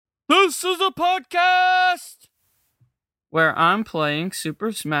This is a podcast where I'm playing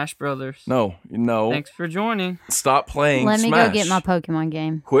Super Smash Brothers. No. Thanks for joining. Stop playing Let me Smash. go get my Pokemon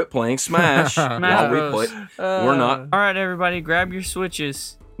game. Quit playing Smash while we Bros. play. We're not. All right, everybody, grab your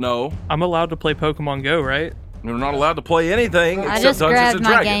Switches. No. I'm allowed to play Pokemon Go, right? We're not allowed to play anything I except just Dungeons grabbed and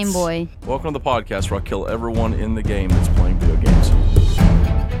my Dragons. Game Boy. Welcome to the podcast where I kill everyone in the game that's playing video games.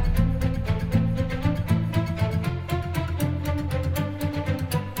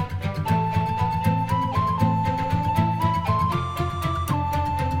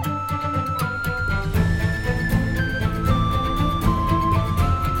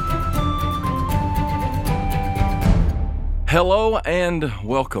 Hello and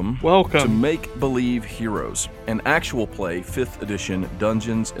welcome to Make Believe Heroes, an actual play 5th edition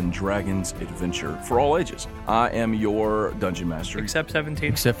Dungeons and Dragons adventure for all ages. I am your dungeon master, Except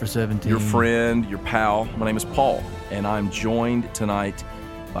 17. Except for 17. your friend, your pal. My name is Paul, and I'm joined tonight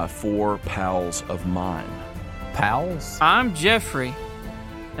by 4 pals of mine. Pals? I'm Jeffrey,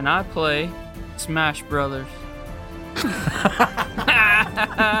 and I play Smash Brothers.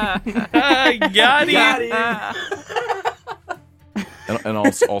 Got him. And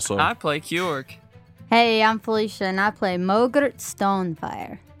also I play Kjork. Hey, I'm Felicia, and I play Mogert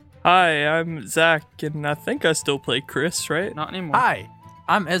Stonefire. Hi, I'm Zach, and I think I still play Chris, right? Not anymore. Hi,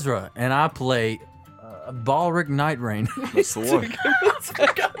 I'm Ezra, and I play Balric Nightrain. that's the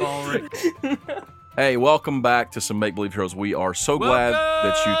one. Hey, welcome back to some Make Believe Heroes. We are so glad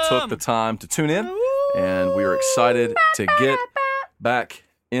that you took the time to tune in, and we are excited to get back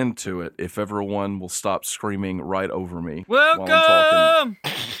into it. If everyone will stop screaming right over me while I'm talking.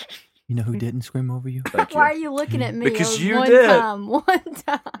 Welcome! You know who didn't scream over you? Thank you. Why are you looking at me? Because It was you one did. One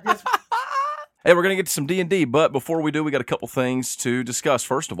time. Hey, we're going to get to some D&D, but before we do, we got a couple things to discuss.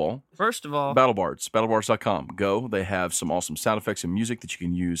 First of all, BattleBards, battlebards.com. Go. They have some awesome sound effects and music that you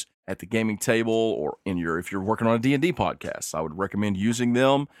can use at the gaming table or if you're working on a D&D podcast. I would recommend using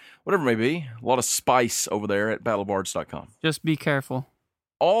them, whatever it may be. A lot of spice over there at battlebards.com. Just be careful.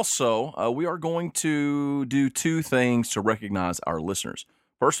 Also, we are going to do 2 things to recognize our listeners.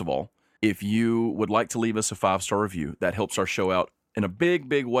 First of all, if you would like to leave us a 5-star review, that helps our show out in a big,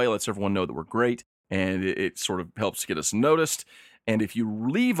 big way, lets everyone know that we're great, and it sort of helps get us noticed. And if you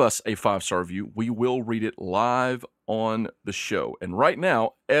leave us a 5-star review, we will read it live on the show. And right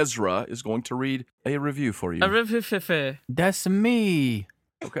now, Ezra is going to read a review for you. That's me.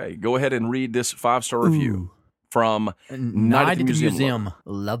 Okay, go ahead and read this 5-star review Ooh. from Night at the Museum. Museum.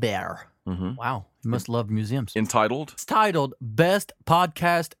 La Bear. Mhm. Wow, you must love museums. Entitled, It's titled Best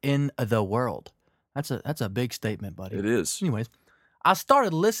Podcast in the World. That's a big statement, buddy. it is. Anyways, I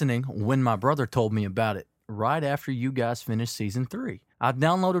started listening when my brother told me about it, right after you guys finished season 3. I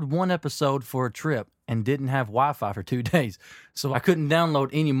downloaded one episode for a trip and didn't have Wi-Fi for 2 days, so I couldn't download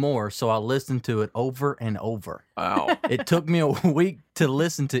any more, so I listened to it over and over. Wow. It took me a week to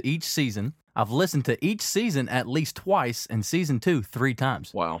listen to each season. I've listened to each season at least twice, and season 2 3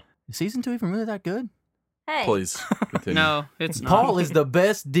 times. Wow. Is season 2 even really that good? Hey. Please continue. No, it's not. Paul is the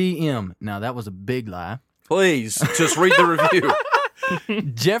best DM. Now, that was a big lie. Please, just read the review.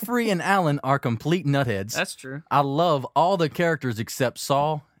 Jeffrey and Alan are complete nutheads. That's true. I love all the characters except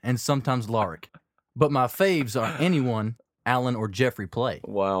Saul and sometimes Lorik. But my faves are anyone Alan or Jeffrey play.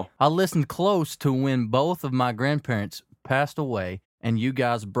 Wow. I listened close to when both of my grandparents passed away, and you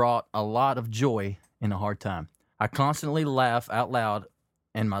guys brought a lot of joy in a hard time. I constantly laugh out loud,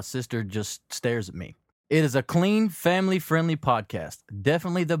 and my sister just stares at me. It is a clean, family-friendly podcast.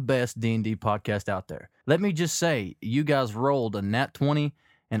 Definitely the best D&D podcast out there. Let me just say, you guys rolled a nat 20,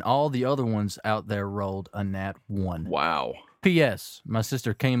 and all the other ones out there rolled a nat 1. Wow. P.S. My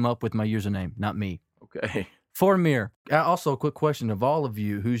sister came up with my username, not me. Okay. For Amir, also a quick question of all of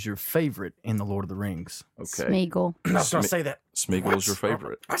you, who's your favorite in The Lord of the Rings? Okay. Smeagol. I was going to say that. Smeagol is your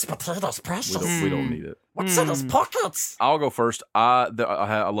favorite. What's potatoes precious? We don't need it. What's in those pockets? I'll go first. I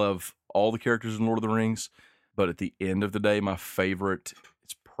love all the characters in Lord of the Rings, but at the end of the day, my favorite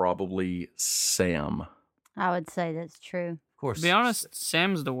is probably Sam. I would say that's true. Of course. To be honest,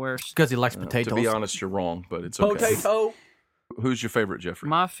 Sam's the worst. Because he likes potatoes. To be honest, you're wrong, but it's okay. Potato. Who's your favorite, Jeffrey?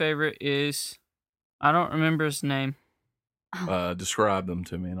 My favorite is, I don't remember his name. Describe them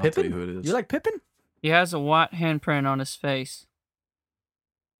to me, and I'll Pippin? tell you who it is. You like Pippin? He has a white handprint on his face.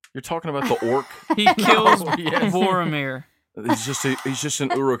 You're talking about the orc. He kills yes. Boromir. He's just an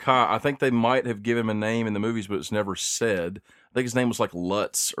Uruk-hai. I think they might have given him a name in the movies, but it's never said. I think his name was like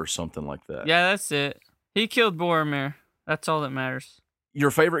Lutz or something like that. Yeah, that's it. He killed Boromir. That's all that matters.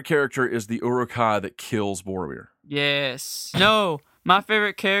 Your favorite character is the Uruk-hai that kills Boromir. Yes. No, my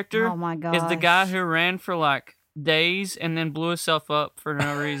favorite character Oh my god. is the guy who ran for like days and then blew himself up for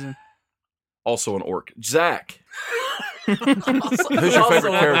no reason. Also an orc. Zach. Who's your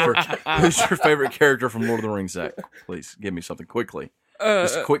favorite character? Who's your favorite character from Lord of the Rings, Zach? Please give me something quickly.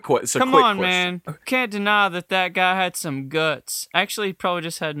 Just a quick question. Come on, man. Can't deny that guy had some guts. Actually, he probably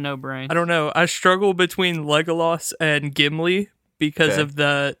just had no brain. I don't know. I struggle between Legolas and Gimli because of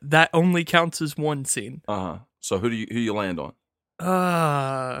that only counts as one scene. So who you land on?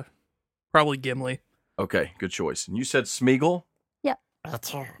 Probably Gimli. Okay, good choice. And you said Smeagol? Yep.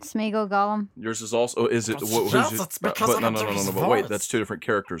 Smeagol Gollum. Yours is also is it? Who's your, but no. But wait, that's two different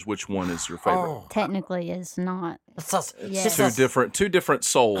characters. Which one is your favorite? Technically, it's not. Yes. Two different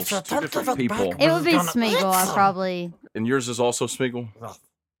souls, two different people. It would be Smeagol. I probably. And yours is also Smeagol.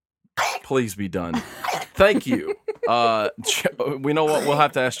 Please be done. Thank you. We know what we'll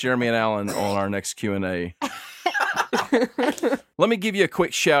have to ask Jeremy and Alan on our next Q&A. Let me give you a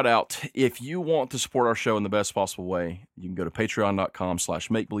quick shout out. If you want to support our show in the best possible way, you can go to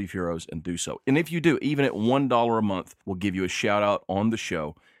patreon.com/makebelieveheroes and do so. And if you do, even at $1 a month, we'll give you a shout out on the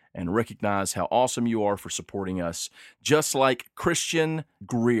show and recognize how awesome you are for supporting us. Just like Christian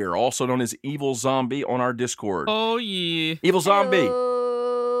Greer, also known as Evil Zombie on our Discord. Oh, yeah. Evil Zombie,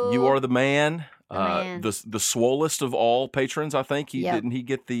 Hello. you are the man. Man. The swollest of all patrons, I think. Didn't he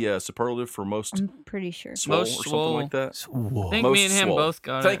get the superlative for most? I'm pretty sure. Swole Most or something swole. like that. Swole. I think Most me and him swole. both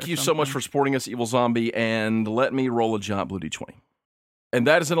got it. Thank you so much for supporting us, Evil Zombie, and let me roll a giant blue d20. And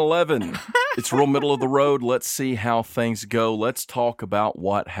that is an 11. It's real middle of the road. Let's see how things go. Let's talk about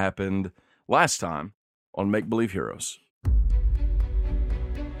what happened last time on Make Believe Heroes.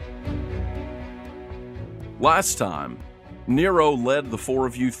 Last time, Nero led the four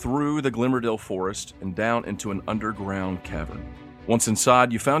of you through the Glimmerdale forest and down into an underground cavern. Once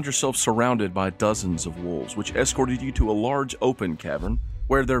inside, you found yourself surrounded by dozens of wolves, which escorted you to a large open cavern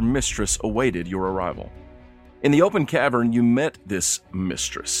where their mistress awaited your arrival. In the open cavern, you met this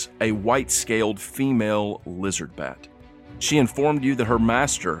mistress, a white-scaled female lizard bat. She informed you that her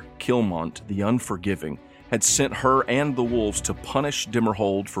master, Kilmont the Unforgiving, had sent her and the wolves to punish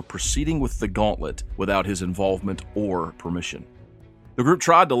Dimmerhold for proceeding with the gauntlet without his involvement or permission. The group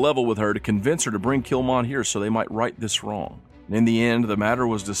tried to level with her to convince her to bring Kilmont here so they might right this wrong. And in the end, the matter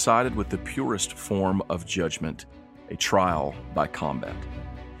was decided with the purest form of judgment, a trial by combat.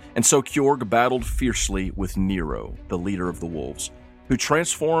 And so Kjorg battled fiercely with Nero, the leader of the wolves, who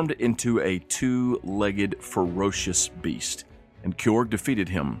transformed into a two-legged, ferocious beast, and Kjorg defeated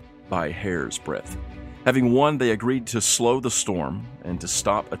him by a hair's breadth. Having won, they agreed to slow the storm and to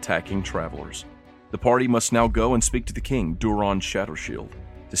stop attacking travelers. The party must now go and speak to the king, Duron Shadowshield,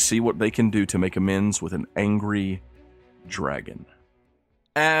 to see what they can do to make amends with an angry dragon.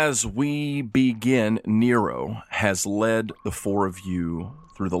 As we begin, Nero has led the four of you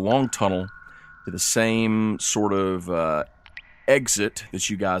through the long tunnel to the same sort of exit that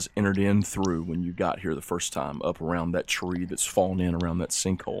you guys entered in through when you got here the first time, up around that tree that's fallen in around that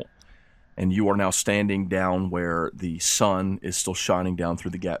sinkhole. And you are now standing down where the sun is still shining down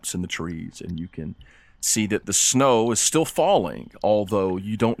through the gaps in the trees, and you can see that the snow is still falling, although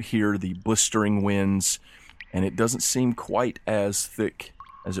you don't hear the blistering winds, and it doesn't seem quite as thick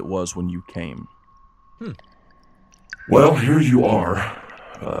as it was when you came. Well, here you are.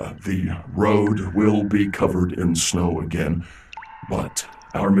 The road will be covered in snow again, but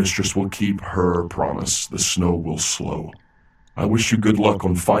our mistress will keep her promise. The snow will slow. I wish you good luck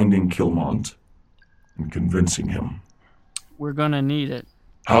on finding Kilmont and convincing him. We're gonna need it.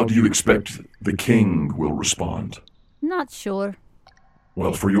 How do you expect the king will respond? Not sure.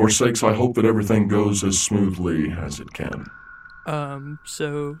 Well, for your sakes, I hope that everything goes as smoothly as it can.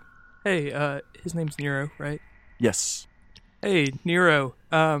 His name's Nero, right? Yes. Hey, Nero.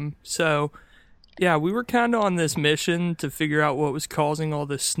 We were kind of on this mission to figure out what was causing all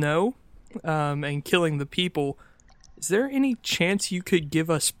this snow, and killing the people. Is there any chance you could give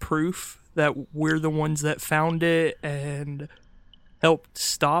us proof that we're the ones that found it and helped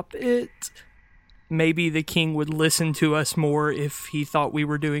stop it? Maybe the king would listen to us more if he thought we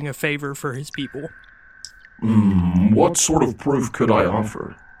were doing a favor for his people. What sort of proof could I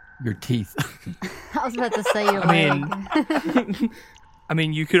offer? Your teeth. I was about to say your leg. I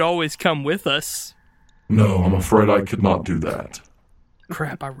mean, you could always come with us. No, I'm afraid I could not do that.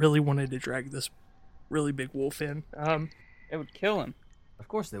 Crap, I really wanted to drag this really big wolf in. It would kill him. Of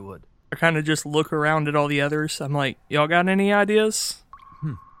course they would. I kind of just look around at all the others. I'm like, y'all got any ideas?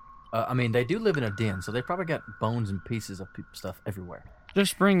 They do live in a den, so they probably got bones and pieces of stuff everywhere.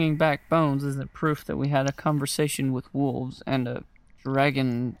 Just bringing back bones isn't proof that we had a conversation with wolves and a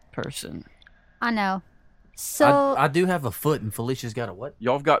dragon person. I know. So I do have a foot, and Felicia's got a what?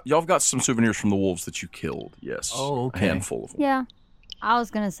 Y'all have got some souvenirs from the wolves that you killed. Yes. Oh, okay. A handful of them. yeah. I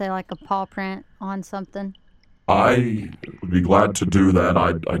was gonna say like a paw print on something. I would be glad to do that.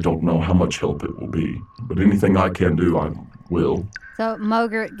 I don't know how much help it will be, but anything I can do, I will. So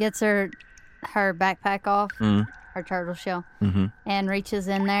Mogert gets her backpack off, her turtle shell, and reaches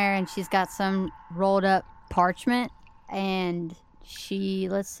in there, and she's got some rolled up parchment, and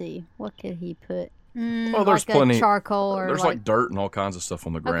let's see, what could he put? Well, there's like plenty. A charcoal or there's like dirt and all kinds of stuff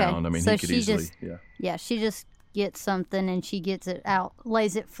on the ground. I mean, so he could she easily. just- Yeah. Yeah, she just gets something, and she gets it out,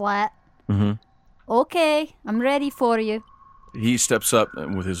 lays it flat. Mm-hmm. Okay, I'm ready for you. He steps up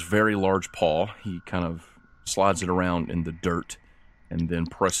and with his very large paw. He kind of slides it around in the dirt and then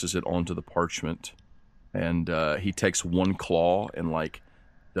presses it onto the parchment. And he takes one claw and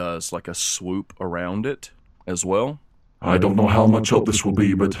does like a swoop around it as well. I don't know how much help this will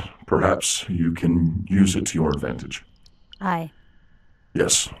be, but perhaps you can use it to your advantage. Aye.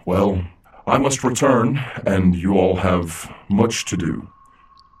 Yes, well, I must return, and you all have much to do.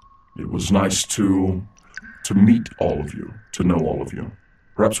 It was nice to meet all of you, to know all of you.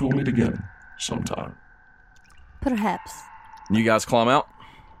 Perhaps we'll meet again sometime. Perhaps. You guys climb out?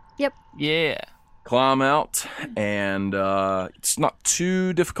 Yep. Yeah. Climb out, and it's not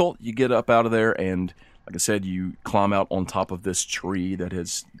too difficult. You get up out of there, and like I said, you climb out on top of this tree that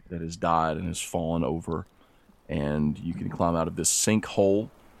has died and has fallen over, and you can climb out of this sinkhole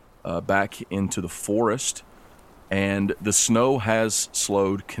back into the forest. And the snow has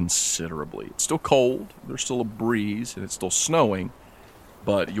slowed considerably. It's still cold, there's still a breeze, and it's still snowing,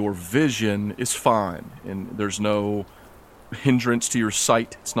 but your vision is fine, and there's no hindrance to your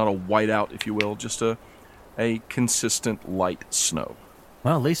sight. It's not a whiteout, if you will, just a consistent light snow.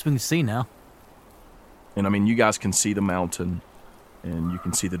 Well, at least we can see now. And I mean, you guys can see the mountain, and you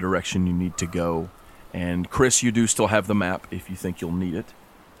can see the direction you need to go. And Chris, you do still have the map if you think you'll need it,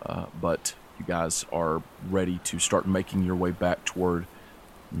 but you guys are ready to start making your way back toward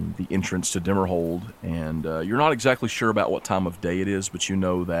the entrance to Dimmerhold, and you're not exactly sure about what time of day it is, but you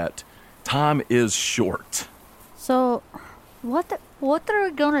know that time is short. So, what are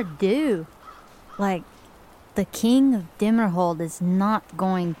we gonna do? Like, the king of Dimmerhold is not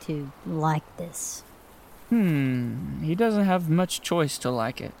going to like this. He doesn't have much choice to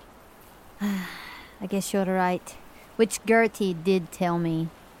like it. I guess you're right. Which Gertie did tell me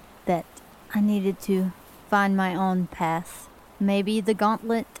that I needed to find my own path. Maybe the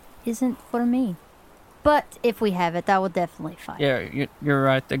gauntlet isn't for me. But if we have it, I will definitely fight. Yeah, you're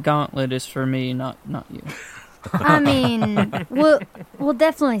right. The gauntlet is for me, not you. I mean, we'll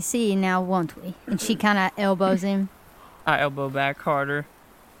definitely see now, won't we? And she kind of elbows him. I elbow back harder.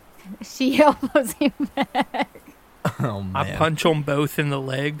 She elbows him back. Oh, man. I punch them both in the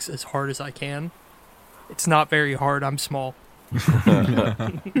legs as hard as I can. It's not very hard. I'm small.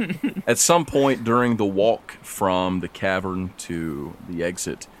 At some point during the walk from the cavern to the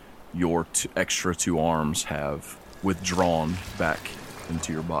exit, your extra two arms have withdrawn back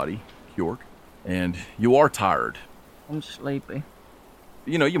into your body, York, and you are tired. I'm sleepy.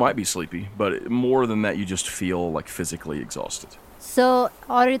 You know, you might be sleepy, but more than that, you just feel like physically exhausted. So,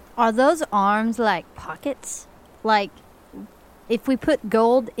 are those arms like pockets? Like, if we put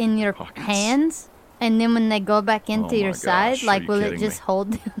gold in your Pockets. hands, and then when they go back into Oh your my side, gosh, are like, you will it kidding just me?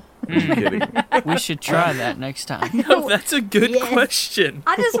 hold them? Are you kidding? We should try that next time. No, that's a good Yes. question.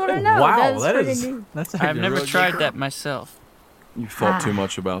 I just want to know. Wow, was that pretty is. neat. That's I've never tried that myself. You thought too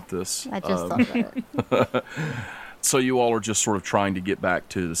much about this. I just thought about it. So you all are just sort of trying to get back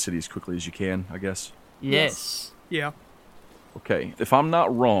to the city as quickly as you can, I guess? Yes. Yeah. Okay. If I'm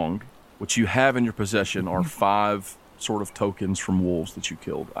not wrong, what you have in your possession are 5 sort of tokens from wolves that you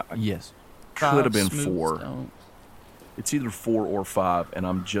killed. I Yes. could have been Smooth 4. stones. It's either 4 or 5, and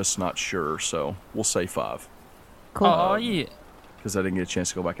I'm just not sure, so we'll say 5, Cool. Oh, yeah. because I didn't get a chance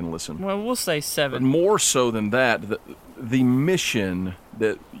to go back and listen. Well, we'll say But 7. more so than that, the mission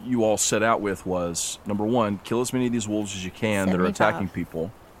that you all set out with was, number 1, kill as many of these wolves as you can that are 75. attacking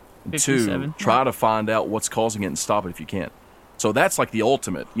people. And 2, 57. try to find out what's causing it and stop it if you can. So that's like the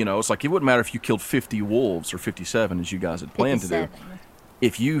ultimate. You know, it's like it wouldn't matter if you killed 50 wolves or 57 as you guys had planned to do. 57.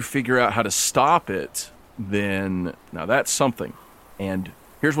 If you figure out how to stop it, then now that's something. And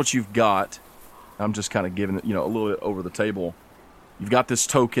here's what you've got. I'm just kind of giving it, a little bit over the table. You've got this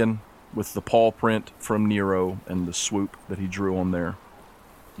token with the paw print from Nero and the swoop that he drew on there.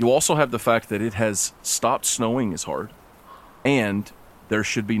 You also have the fact that it has stopped snowing as hard, and there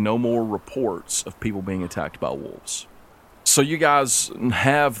should be no more reports of people being attacked by wolves. So you guys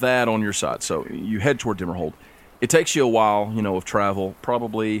have that on your side. So you head toward Dimmerhold. It takes you a while, of travel,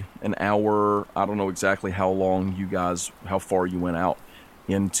 probably an hour. I don't know exactly how far you went out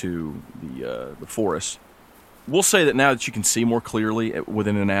into the forest. We'll say that now that you can see more clearly,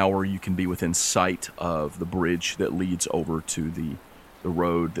 within an hour you can be within sight of the bridge that leads over to the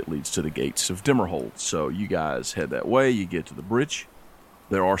road that leads to the gates of Dimmerhold. So you guys head that way, you get to the bridge.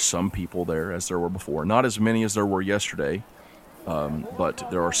 There are some people there, as there were before. Not as many as there were yesterday, but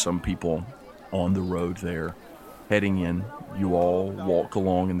there are some people on the road there heading in. You all walk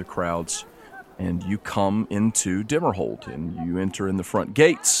along in the crowds, and you come into Dimmerhold, and you enter in the front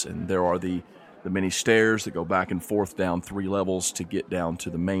gates, and there are the many stairs that go back and forth down 3 levels to get down to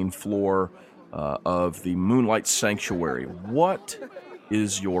the main floor of the Moonlight Sanctuary. What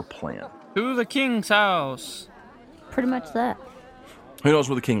is your plan? To the king's house. Pretty much that. Who knows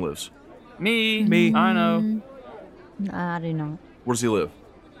where the king lives? Me. Me. I know. I do not. Where does he live?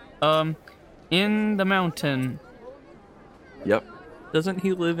 In the mountain. Yep. Doesn't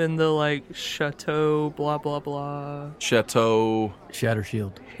he live in the, like, chateau, blah, blah, blah? Chateau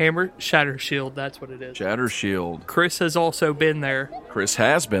Shattershield. Shattershield, that's what it is. Shattershield. Chris has also been there. Chris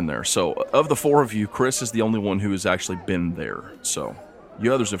has been there. So, of the 4 of you, Chris is the only one who has actually been there. So,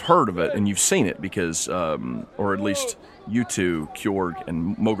 you others have heard of it, and you've seen it because, or at least you two, Kjorg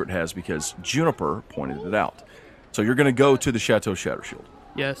and Mogert has, because Juniper pointed it out. So, you're going to go to the Chateau Shattershield.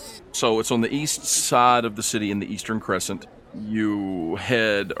 Yes. So, it's on the east side of the city in the Eastern Crescent. You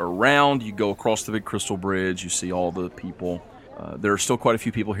head around, you go across the big crystal bridge, you see all the people. There are still quite a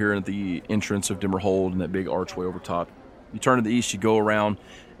few people here at the entrance of Dimmerhold and that big archway over top. You turn to the east, you go around,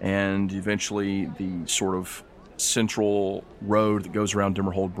 and eventually the sort of central road that goes around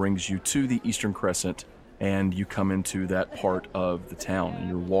Dimmerhold brings you to the Eastern Crescent, and you come into that part of the town. And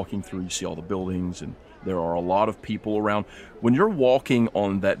you're walking through, you see all the buildings, and there are a lot of people around. When you're walking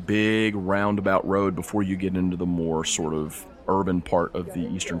on that big roundabout road before you get into the more sort of urban part of the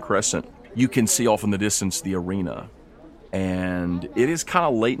Eastern Crescent, you can see off in the distance the arena. And it is kind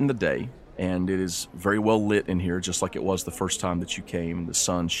of late in the day, and it is very well lit in here, just like it was the first time that you came. The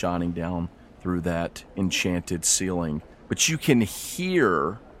sun shining down through that enchanted ceiling. But you can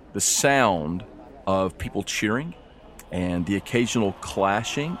hear the sound of people cheering and the occasional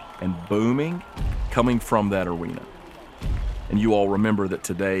clashing and booming coming from that arena. And you all remember that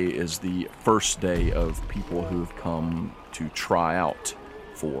today is the first day of people who have come to try out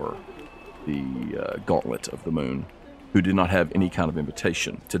for the Gauntlet of the Moon, who did not have any kind of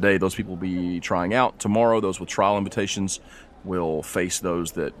invitation. Today, those people will be trying out. Tomorrow, those with trial invitations will face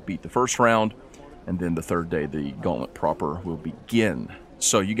those that beat the first round. And then the third day, the Gauntlet proper will begin.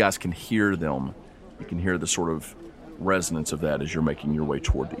 So you guys can hear them. You can hear the sort of resonance of that as you're making your way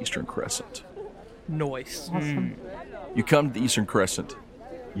toward the Eastern Crescent. Noise. Awesome. You come to the Eastern Crescent.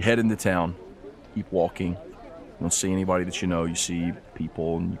 You head into town. Keep walking. You don't see anybody that you know. You see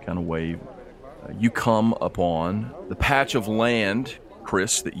people, and you kind of wave. You come upon the patch of land,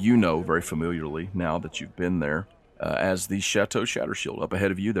 Chris, that you know very familiarly now that you've been there, as the Chateau Shattershield. Up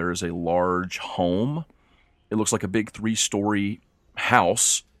ahead of you, there is a large home. It looks like a big 3-story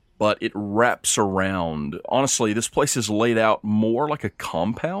house, but it wraps around. Honestly, this place is laid out more like a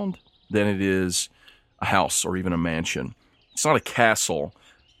compound than it is a house or even a mansion. It's not a castle,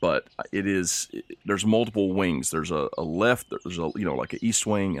 but it is. There's multiple wings. There's a left. There's a like an east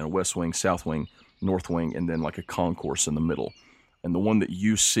wing and a west wing, south wing, north wing, and then like a concourse in the middle. And the one that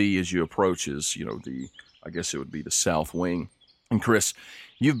you see as you approach is I guess it would be the south wing. And Chris,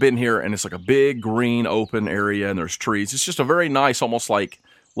 you've been here, and it's like a big green open area, and there's trees. It's just a very nice, almost like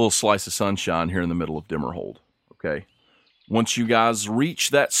little slice of sunshine here in the middle of Dimmerhold. Okay. Once you guys reach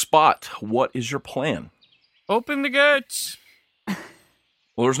that spot, what is your plan? Open the gates.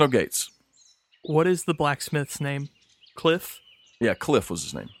 Well, there's no gates. What is the blacksmith's name? Cliff? Yeah, Cliff was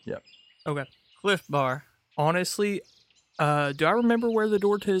his name. Yeah. Okay. Cliff Bar. Honestly, do I remember where the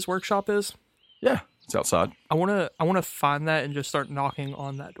door to his workshop is? Yeah, it's outside. I wanna find that and just start knocking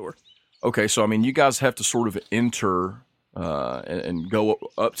on that door. Okay, so you guys have to sort of enter and go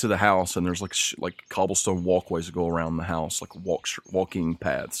up to the house, and there's like cobblestone walkways that go around the house, like walking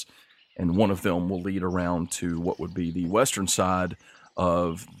paths, and one of them will lead around to what would be the western side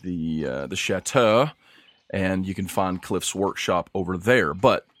of the chateau, and you can find Cliff's workshop over there.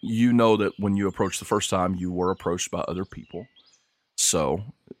 But you know that when you approached the first time, you were approached by other people, so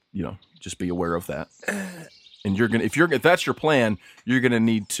just be aware of that. And if that's your plan, you're gonna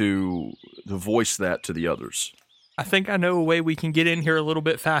need to voice that to the others. I think I know a way we can get in here a little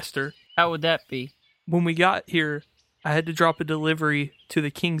bit faster. How would that be? When we got here, I had to drop a delivery to the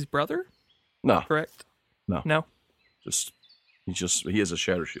king's brother. No, Correct? No. He has a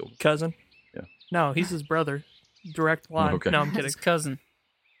shatter shield. Cousin? Yeah. No, he's his brother. Direct line. Okay. No, I'm kidding. His cousin.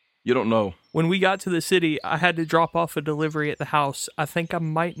 You don't know. When we got to the city, I had to drop off a delivery at the house. I think I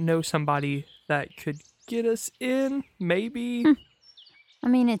might know somebody that could get us in? Maybe? I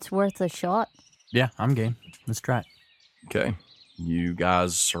mean, it's worth a shot. Yeah, I'm game. Let's try it. Okay. You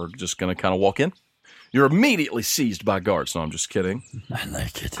guys are just going to kind of walk in. You're immediately seized by guards. No, I'm just kidding. I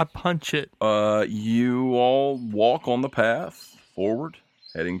like it. I punch it. You all walk on the path forward,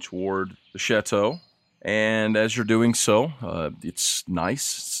 heading toward the chateau. And as you're doing so, it's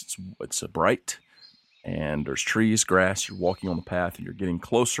nice. It's bright. And there's trees, grass. You're walking on the path, and you're getting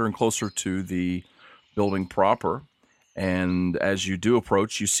closer and closer to the building proper. And as you do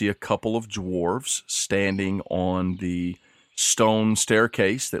approach, you see a couple of dwarves standing on the stone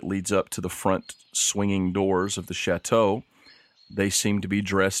staircase that leads up to the front swinging doors of the chateau. They seem to be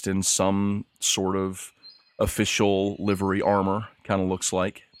dressed in some sort of official livery armor, kind of looks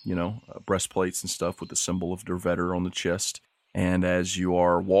like, breastplates and stuff with the symbol of Dervetter on the chest. And as you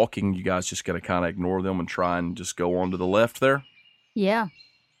are walking, you guys just got to kind of ignore them and try and just go on to the left there. Yeah.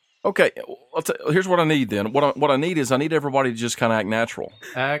 Okay, here's what I need then. What I need is I need everybody to just kind of act natural.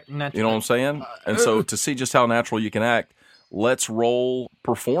 Act natural. You know what I'm saying? And so to see just how natural you can act, let's roll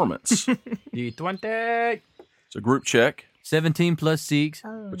performance. D20. It's a group check, 17 plus 6,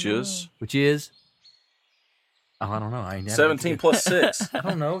 which is which is... Oh, I don't know. I ain't 17 plus 6. I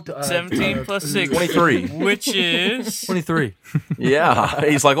don't know. 17 plus 6. 23. Which is 23. Yeah.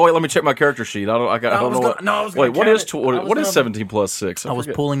 He's like, oh, wait, let me check my character sheet. I don't know what. No, I was Wait, gonna what count is it. what is 17 plus 6? I was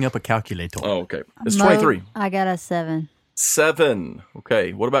forget. pulling up a calculator. Oh, okay. It's Mo, 23. I got a 7. 7.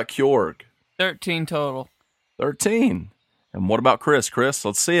 Okay. What about Kjorg? 13 total. 13. And what about Chris? Chris,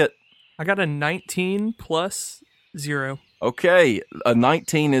 let's see it. I got a 19 plus 0. Okay, a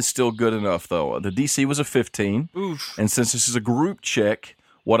 19 is still good enough, though. The DC was a 15. Oof. And since this is a group check,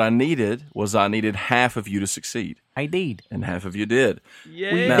 what I needed half of you to succeed. I did. And half of you did.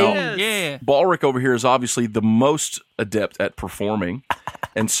 Yeah. Now- Yeah. Balric over here is obviously the most adept at performing.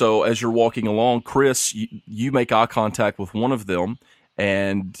 And so as you're walking along, Chris, you make eye contact with one of them.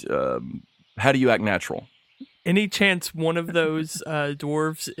 And how do you act natural? Any chance one of those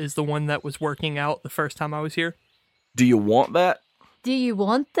dwarves is the one that was working out the first time I was here? Do you want that? Do you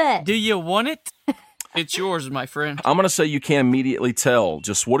want that? Do you want it? It's yours, my friend. I'm going to say you can immediately tell.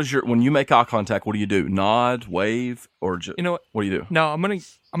 Just when you make eye contact, what do you do? Nod, wave, or just, You know what? do you do? No, I'm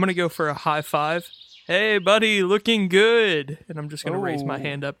gonna go for a high five. Hey, buddy, looking good. And I'm just gonna raise my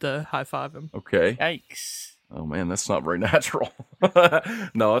hand up to high five him. Okay. Yikes. Oh man, that's not very natural. No,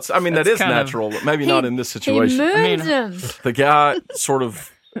 that That's is kind of- natural, but maybe not in this He situation. moves mean- him. The guy sort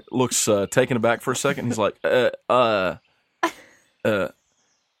of looks taken aback for a second. He's like,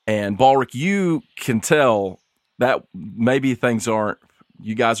 and Balric, you can tell that maybe things aren't.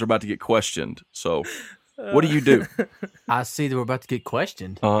 You guys are about to get questioned. So, what do you do? I see that we're about to get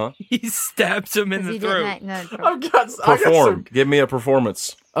questioned. He stabs him in 'Cause the he didn't throat. act natural. Perform. Give me a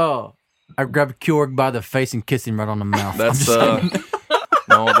performance. Oh, I grabbed Kjorg by the face and kissed him right on the mouth. That's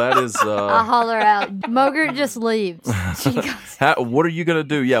no, that is. I holler out. Mogert just leaves. She goes, What are you gonna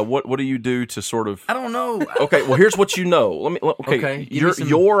do? Yeah, what do you do to sort of? I don't know. Okay, well, here's what you know. Okay, give me some-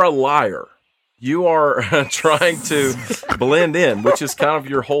 you're a liar. You are trying to blend in, which is kind of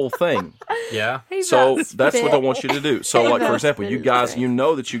your whole thing. Yeah. So that's what I want you to do. So, like, for about example, spit you his guys, drink. you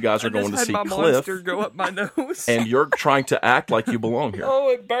know that you guys are I going just to had see my Cliff, monster go up my nose. and you're trying to act like you belong here. Oh,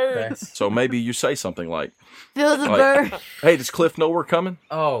 it burns. So maybe you say something like, feel the Like- bird. "Hey, does Cliff know we're coming?"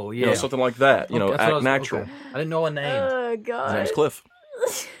 Oh, yeah. You know, something like that. You know, Okay, that's what I act was- natural. okay. I didn't know a name. Oh, His God. name's Cliff.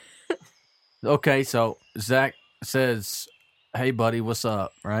 Okay, so Zach says, "Hey, buddy, what's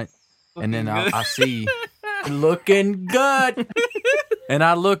up?" Right, and then I see looking good, and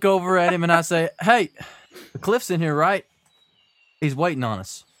I look over at him and I say, "Hey, Cliff's in here, right? He's waiting on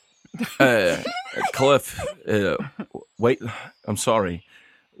us." Cliff, wait, I'm sorry.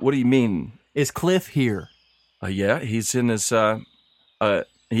 What do you mean? Is Cliff here? Yeah, he's in his, yeah,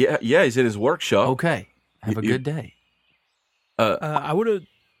 he's in his workshop. Okay, have a You- good day. I would have,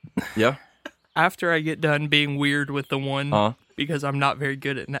 Yeah. after I get done being weird with the one, Uh-huh. because I'm not very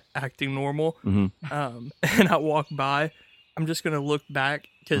good at acting normal, Mhm. And I walk by, I'm just going to look back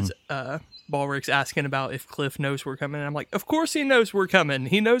because Balric's asking about if Cliff knows we're coming. And I'm like, of course he knows we're coming.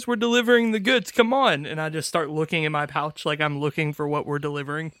 He knows we're delivering the goods. Come on. And I just start looking in my pouch like I'm looking for what we're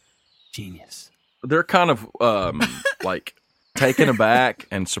delivering. Genius. They're kind of like taken aback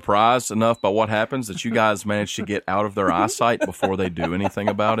and surprised enough by what happens that you guys manage to get out of their eyesight before they do anything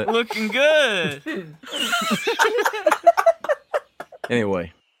about it. Looking good.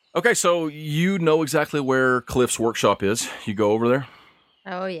 Anyway, okay, so you know exactly where Cliff's workshop is. You go over there.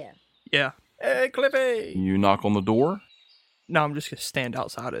 Oh, yeah. Yeah. Hey, Cliffy. You knock on the door. No, I'm just going to stand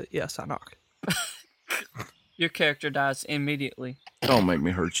outside it. Yes, I knock. Your character dies immediately. Don't make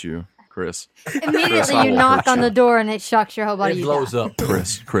me hurt you. Chris. Immediately I you will knock hurt on you. the door and it shocks your whole body. It You blows die. up.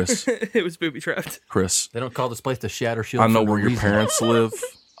 Chris. It was booby trapped. Chris. They don't call this place the Shatter Shield. I know for no where your reason. parents live.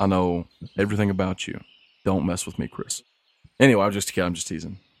 I know everything about you. Don't mess with me, Chris. Anyway, I'm just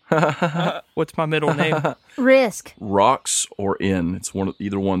teasing. What's my middle name? Risk. Rocks or N. It's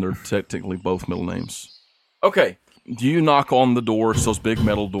either one. They're technically both middle names. Okay. You knock on the doors, those big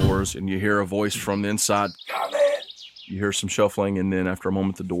metal doors, and you hear a voice from the inside. Come in. You hear some shuffling, and then after a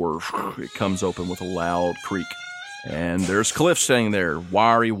moment, the door it comes open with a loud creak. And there's Cliff standing there,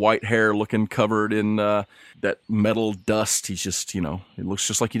 wiry white hair, looking covered in that metal dust. He's just, it looks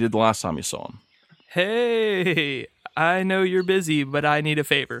just like he did the last time you saw him. Hey, I know you're busy, but I need a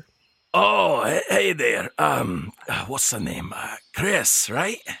favor. Oh, hey there. What's the name? Chris,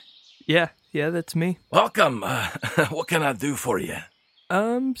 right? Yeah, that's me. Welcome. What can I do for you?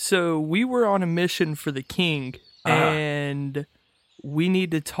 So we were on a mission for the king, and we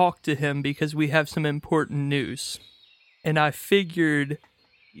need to talk to him because we have some important news. And I figured,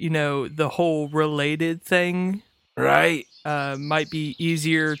 the whole related thing, Right. might be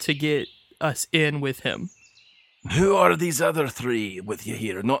easier to get us in with him. Who are these other three with you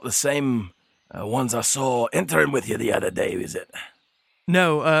here? Not the same ones I saw entering with you the other day, is it?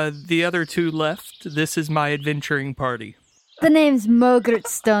 No, the other two left. This is my adventuring party. The name's Mogert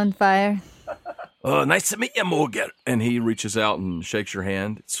Stonefire. Oh, nice to meet you, Moger. And he reaches out and shakes your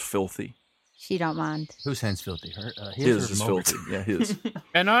hand. It's filthy. She don't mind. Whose hand's filthy? His or is Mogert's? filthy. Yeah, his.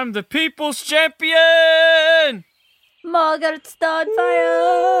 And I'm the people's champion! Mogert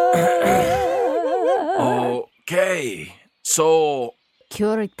Stonefire. Okay. So,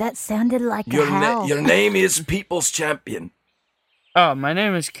 Keurig, that sounded like a your, howl. your name is People's Champion. Oh, my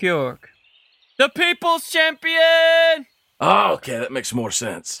name is Kjork. The people's champion! Oh, okay, that makes more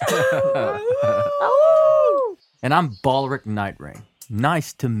sense. Oh! And I'm Balric Nightring.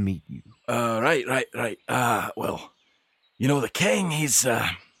 Nice to meet you. Right. Well, the king, he's,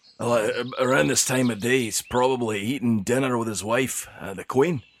 around this time of day, he's probably eating dinner with his wife, the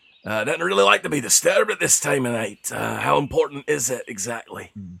queen. Doesn't really like to be disturbed at this time of night. How important is it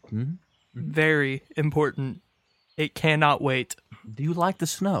exactly? Very important. It cannot wait. Do you like the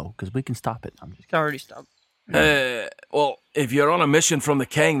snow? Because we can stop it. I'm just It's already stopped. Well, if you're on a mission from the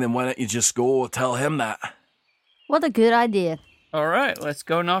king, then why don't you just go tell him that? What a good idea. All right, let's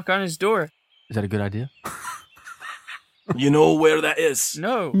go knock on his door. Is that a good idea? You know where that is?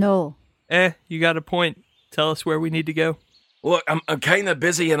 No. No. You got a point. Tell us where we need to go. Look, I'm kind of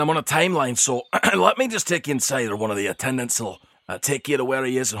busy and I'm on a timeline, so let me just take you inside, or one of the attendants will take you to where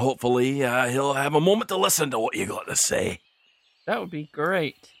he is, and hopefully he'll have a moment to listen to what you got to say. That would be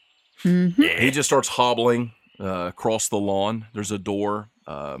great. Mm-hmm. He just starts hobbling across the lawn. There's a door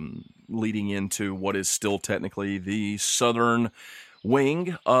leading into what is still technically the southern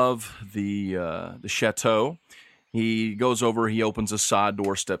wing of the chateau. He goes over, he opens a side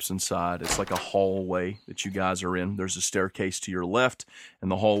door, steps inside. It's like a hallway that you guys are in. There's a staircase to your left, and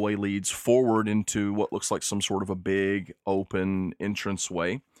the hallway leads forward into what looks like some sort of a big open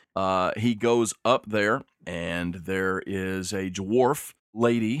entranceway. He goes up there, and there is a dwarf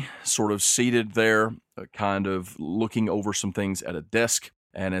lady sort of seated there, kind of looking over some things at a desk.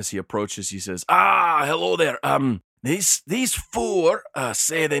 And as he approaches, he says, hello there. These four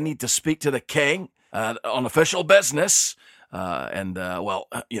say they need to speak to the king on official business. I'm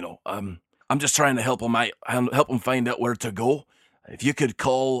just trying to help them out, help them find out where to go. If you could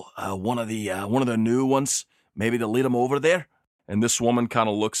call one of the new ones, maybe to lead them over there. And this woman kind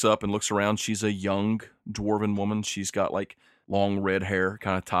of looks up and looks around. She's a young dwarven woman. She's got like long red hair,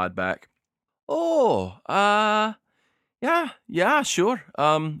 kind of tied back. Yeah, sure.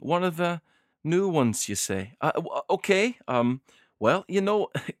 One of the new ones, you say? Okay. Well,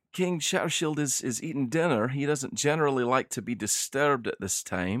 King Sharshield is eating dinner. He doesn't generally like to be disturbed at this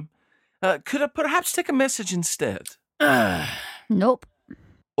time. Could I perhaps take a message instead? Nope.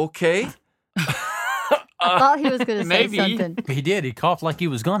 Okay. I thought he was going to say maybe. something. He did. He coughed like he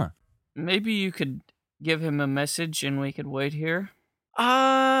was gonna. Maybe you could give him a message and we could wait here.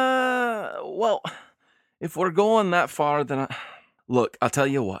 Well, if we're going that far, then look, I'll tell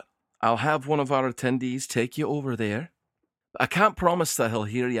you what. I'll have one of our attendees take you over there. I can't promise that he'll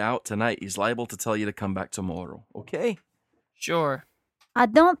hear you out tonight. He's liable to tell you to come back tomorrow, okay? Sure. I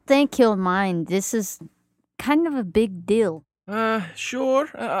don't think he'll mind. This is kind of a big deal. Sure.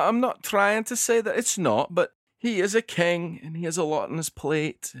 I'm not trying to say that it's not, but he is a king, and he has a lot on his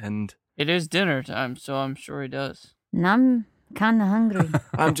plate, and... It is dinner time, so I'm sure he does. And I'm kind of hungry.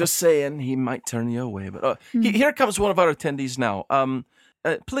 I'm just saying he might turn you away, but here comes one of our attendees now.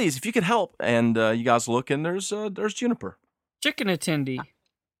 Please, if you could help, and you guys look, and there's Juniper. Chicken attendee.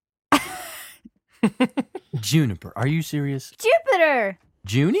 Juniper, are you serious? Jupiter!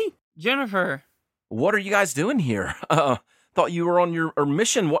 Junie? Jennifer, What are you guys doing here? Thought you were on your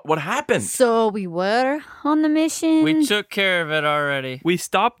mission. What happened? So we were on the mission. we took care of it already. We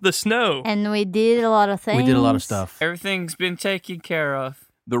stopped the snow. And we did a lot of things. We did a lot of stuff. Everything's been taken care of.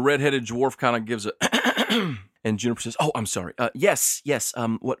 The red-headed dwarf kind of gives a and Juniper says, "Oh, I'm sorry. Yes.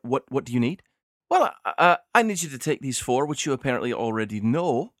 What do you need?" Well, I need you to take these four, which you apparently already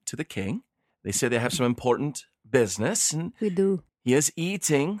know, to the king. They say they have some important business, and We do. he is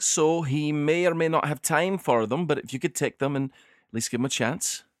eating, so he may or may not have time for them. But if you could take them and at least give him a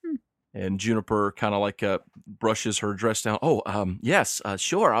chance. And Juniper kind of like brushes her dress down. Oh, yes,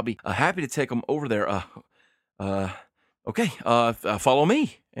 sure. I'll be happy to take them over there. Okay, follow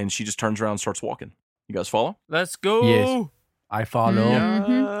me. And she just turns around and starts walking. You guys follow? Let's go. Yes. I follow.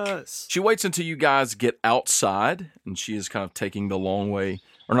 Yes. She waits until you guys get outside, and she is kind of taking the long way,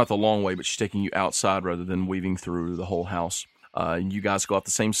 or not the long way, but she's taking you outside rather than weaving through the whole house. And you guys go out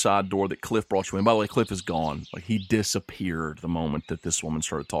the same side door that Cliff brought you in. By the way, Cliff is gone. Like, he disappeared the moment that this woman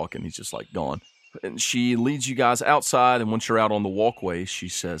started talking. He's just like gone. And she leads you guys outside, and once you're out on the walkway, she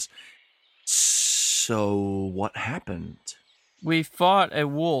says, "So what happened?" We fought a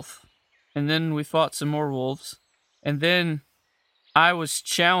wolf, and then we fought some more wolves, and then I was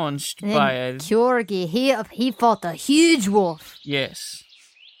challenged And by then a Kyorgi, he fought a huge wolf. yes,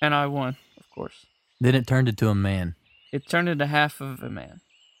 and I won, of course. Then it turned into a man. It turned into half of a man.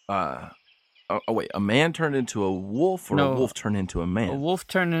 Wait, a man turned into a wolf, or No. a wolf turned into a man? A wolf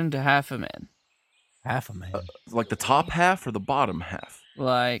turned into half a man. Half a man. Like the top half or the bottom half?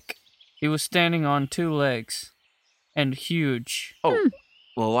 Like he was standing on two legs, and huge. Oh,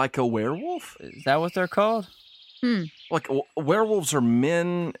 well, like a werewolf? Is that what they're called? Like werewolves are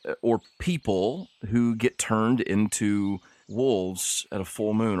men or people who get turned into wolves at a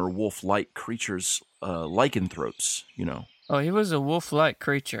full moon, or wolf-like creatures, lycanthropes, you know. Oh, he was a wolf-like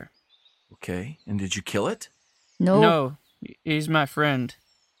creature. Okay, and did you kill it? No, he's my friend.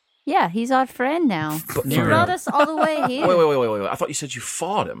 Yeah, he's our friend now. But He Nero. brought us all the way here. Wait. I thought you said you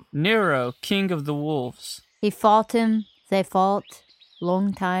fought him. Nero, king of the wolves. He fought him. They fought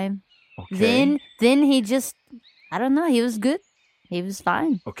long time. Okay. Then he just, I don't know. He was good. He was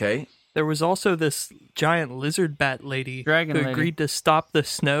fine. Okay. There was also this giant lizard bat lady Dragon who lady. agreed to stop the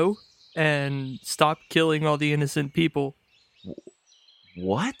snow and stop killing all the innocent people.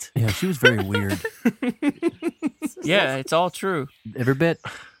 What? Yeah, she was very weird. Yeah, it's all true. Every bit.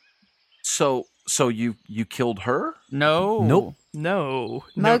 So you killed her? No. Nope. No.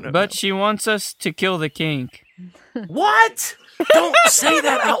 But she wants us to kill the king. What? Don't say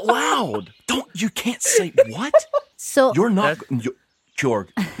that out loud. You can't say what? So You're not, Jorg,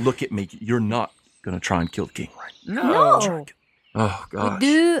 look at me. You're not going to try and kill the king, right? no, Oh, we gosh.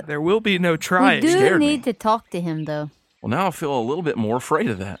 do. There will be no We trying. do scared me. need to talk to him though. Well, now I feel a little bit more afraid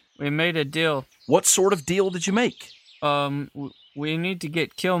of that. We made a deal. What sort of deal did you make? We need to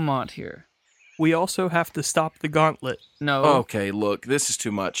get Kilmont here. We also have to stop the gauntlet. No. Okay, look, this is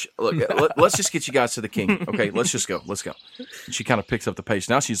too much. Look, let's just get you guys to the king. Okay, let's just go. Let's go. And she kind of picks up the pace.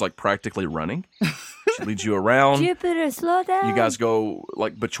 Now she's like practically running. She leads you around. Jupiter, slow down. You guys go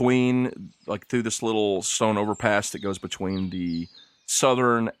like through this little stone overpass that goes between the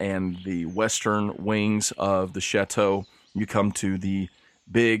southern and the western wings of the chateau. You come to the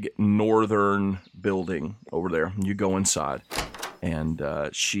big northern building over there. You go inside, and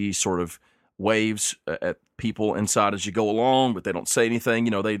she sort of waves at people inside as you go along, but they don't say anything.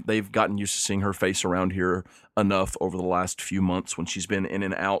 You know, they've gotten used to seeing her face around here enough over the last few months when she's been in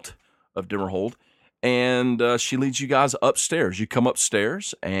and out of Dimmerhold. And she leads you guys upstairs. You come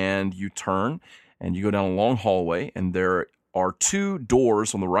upstairs and you turn and you go down a long hallway, and there are two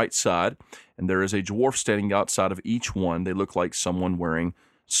doors on the right side, and there is a dwarf standing outside of each one. They look like someone wearing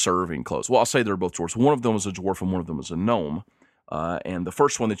serving clothes. Well, I'll say they're both dwarves. One of them is a dwarf and one of them is a gnome. And the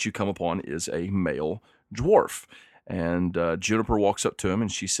first one that you come upon is a male dwarf. And Juniper walks up to him and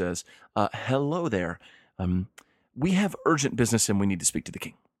she says, hello there. We have urgent business and we need to speak to the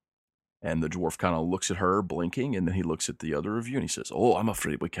king. And the dwarf kind of looks at her, blinking, and then he looks at the other of you and he says, oh, I'm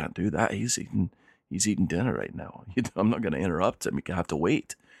afraid we can't do that. He's eating dinner right now. I'm not going to interrupt him. You have to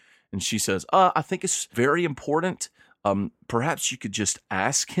wait. And she says, I think it's very important. Perhaps you could just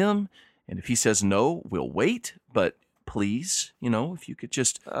ask him. And if he says no, we'll wait. But please, if you could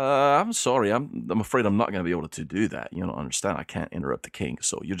just, I'm sorry. I'm afraid I'm not going to be able to do that. You don't understand. I can't interrupt the king.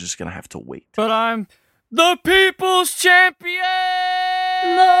 So you're just going to have to wait. But I'm the people's champion!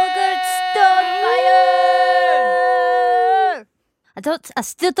 Mogert Stonemaier! I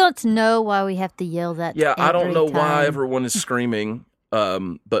still don't know why we have to yell that. Yeah, I don't every know why time. everyone is screaming.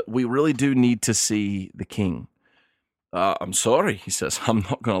 but we really do need to see the king. I'm sorry, he says. I'm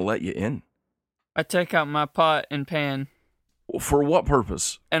not going to let you in. I take out my pot and pan, For what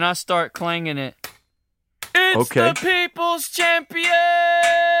purpose? and I start clanging it. It's Okay. the people's champion!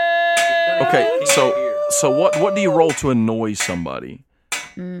 Okay, so what do you roll to annoy somebody?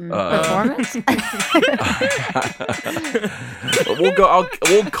 Performance?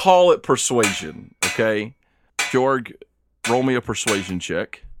 We'll call it persuasion. Okay, Georg, roll me a persuasion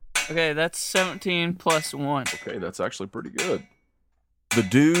check. Okay, that's 17 plus 1. Okay, that's actually pretty good. The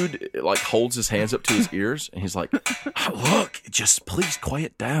dude like holds his hands up to his ears and he's like, "Look, just please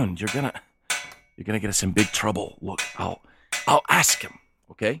quiet down. You're gonna get us in big trouble. Look, I'll ask him.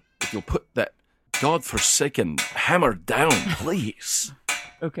 Okay, if you'll put that godforsaken hammer down, please."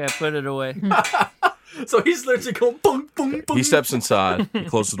 Okay, I put it away. So he's literally going boom, boom, boom. He steps inside. He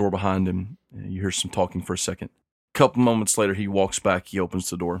closes the door behind him. You hear some talking for a second. A couple moments later, he walks back. He opens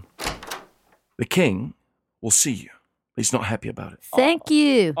the door. The king will see you. He's not happy about it. Thank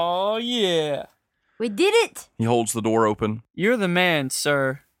you. Oh, yeah. We did it. He holds the door open. You're the man,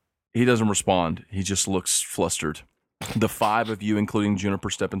 sir. He doesn't respond. He just looks flustered. The 5 of you, including Juniper,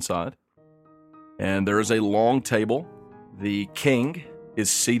 step inside. And there is a long table. The king is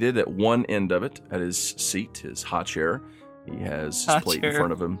seated at one end of it, at his seat, his high chair. He has his High plate chair. in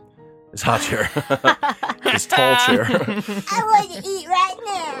front of him. His high chair. His tall chair. I want to eat right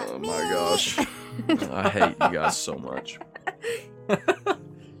now. Oh my gosh. I hate you guys so much.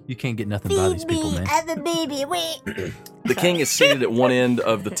 You can't get nothing by these people, man. I'm a baby. Wait. The king is seated at one end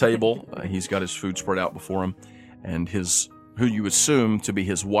of the table. He's got his food spread out before him. And who you assume to be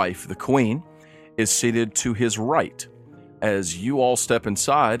his wife, the queen, is seated to his right. As you all step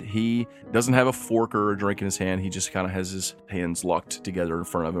inside, he doesn't have a fork or a drink in his hand. He just kind of has his hands locked together in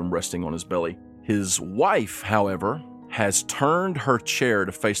front of him, resting on his belly. His wife, however, has turned her chair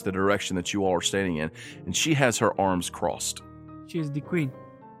to face the direction that you all are standing in, and she has her arms crossed. She's the queen.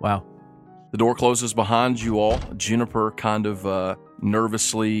 Wow. The door closes behind you all. Juniper kind of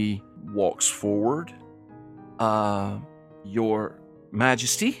nervously walks forward. Your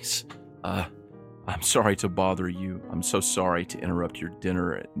Majesties, I'm sorry to bother you. I'm so sorry to interrupt your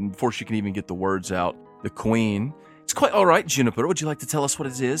dinner. And before she can even get the words out, the queen... It's quite all right, Juniper. Would you like to tell us what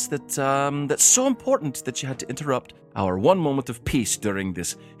it is that's so important that you had to interrupt our one moment of peace during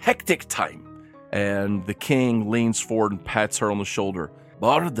this hectic time? And the king leans forward and pats her on the shoulder.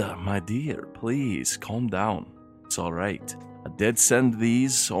 Barda, my dear, please calm down. It's all right. I did send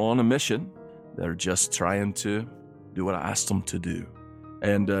these on a mission. They're just trying to do what I asked them to do.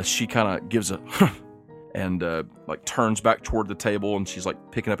 And she kind of gives a and like turns back toward the table, and she's like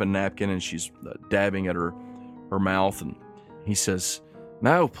picking up a napkin and she's dabbing at her mouth, and he says,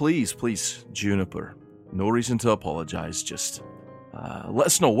 "Now, please, Juniper, no reason to apologize. Just let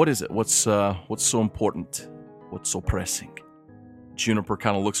us know, what is it? What's so important? What's so pressing?" Juniper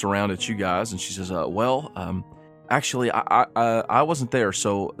kind of looks around at you guys, and she says, actually, I wasn't there,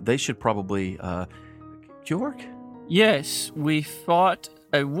 so they should probably, Georg? Yes, we fought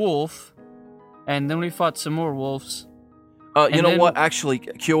a wolf, and then we fought some more wolves. You know then- what? Actually,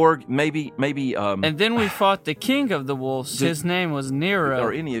 Kjorg, maybe. And then we fought the king of the wolves. His name was Nero.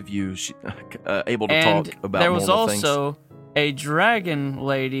 Are any of you able to And talk about there was normal things? also a dragon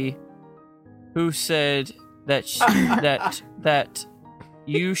lady who said that that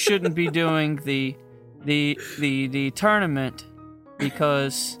you shouldn't be doing the tournament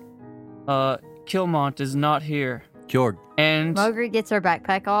because Kilmont is not here. Georg. And Mogri gets her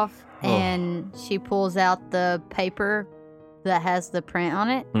backpack off, Oh. and she pulls out the paper that has the print on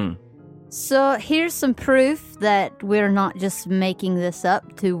it. Hmm. So here's some proof that we're not just making this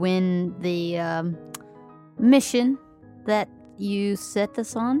up to win the mission that you set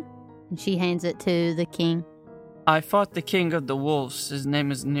us on. And she hands it to the king. I fought the king of the wolves. His name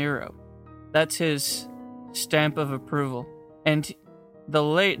is Nero. That's his stamp of approval. And the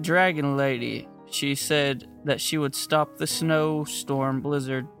late dragon lady, she said that she would stop the snowstorm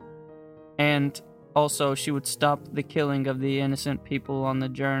blizzard, and also she would stop the killing of the innocent people on the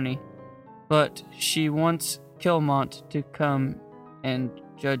journey. But she wants Kilmont to come and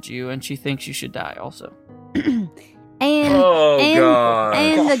judge you, and she thinks you should die also. And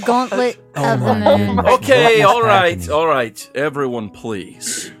the gauntlet Oh of the my moon. goodness. Okay, What is happening? all right. Everyone,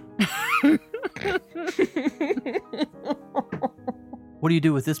 please. What do you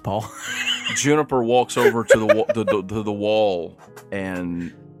do with this, Paul? Juniper walks over to the wall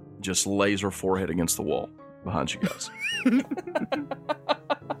and just lays her forehead against the wall behind you guys.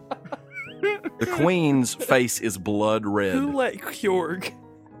 The queen's face is blood red. Who let Kjorg?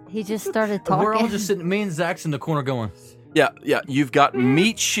 He just started talking. We're all just sitting, me and Zach's in the corner going, Yeah. You've got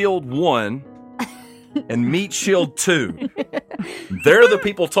Meat Shield 1 and Meat Shield 2. They're the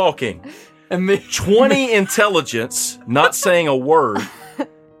people talking. And me. 20 intelligence, not saying a word.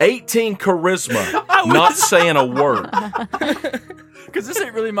 18 charisma, not saying a word. Because this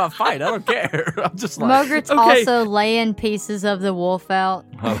ain't really my fight. I don't care. I'm just like... Mogurt's Okay. also laying pieces of the wolf out.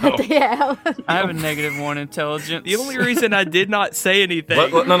 Hello. Yeah. I have a -1 intelligence. The only reason I did not say anything.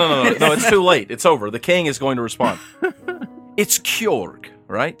 No, it's too late. It's over. The king is going to respond. It's Kjorg,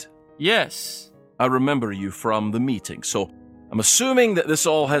 right? Yes. I remember you from the meeting, so I'm assuming that this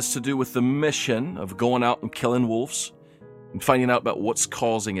all has to do with the mission of going out and killing wolves and finding out about what's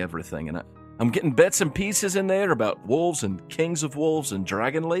causing everything. And I'm getting bits and pieces in there about wolves and kings of wolves and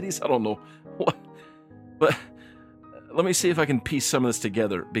dragon ladies. I don't know what, but let me see if I can piece some of this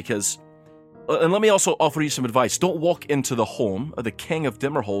together. Because, and let me also offer you some advice. Don't walk into the home of the king of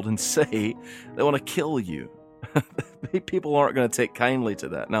Dimmerhold and say they want to kill you. People aren't going to take kindly to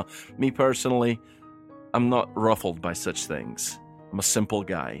that. Now, me personally, I'm not ruffled by such things. I'm a simple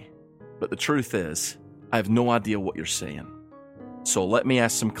guy. But the truth is, I have no idea what you're saying. So let me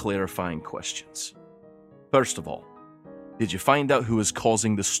ask some clarifying questions. First of all, did you find out who is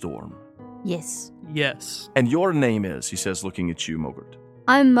causing the storm? Yes. Yes. And your name is, he says, looking at you, Mogurt.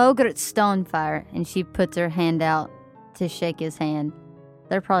 I'm Mogurt Stonefire, and she puts her hand out to shake his hand.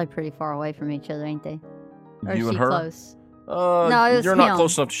 They're probably pretty far away from each other, ain't they? Or You is and she her? close? No, it was you're not him.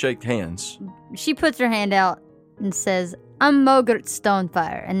 close enough to shake hands. She puts her hand out and says, I'm Mogurt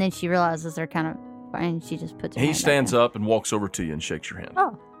Stonefire. And then she realizes they're kind of fine, and she just puts her He hand stands out. up and walks over to you and shakes your hand.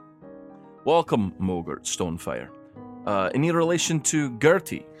 Oh. Welcome, Mogurt Stonefire. Any relation to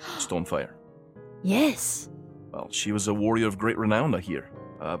Gertie Stonefire? Yes. Well, she was a warrior of great renown, I hear.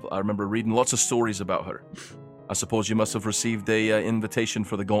 I remember reading lots of stories about her. I suppose you must have received a invitation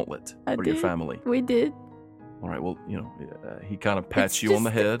for the gauntlet for your family. We did. All right, well, he kind of pats It's you on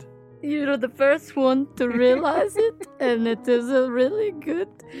the just- head. You're the first one to realize it, and it is a really good.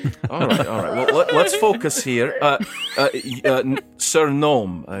 All right. Well, let's focus here. Sir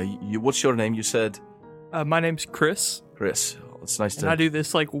Gnome, what's your name? You said My name's Chris, Chris. It's nice and I to. do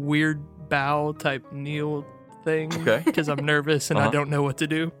this like weird bow type kneel thing Okay. because I'm nervous and I Uh-huh. don't know what to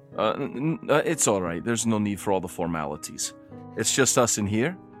do. It's all right. There's no need for all the formalities. It's just us in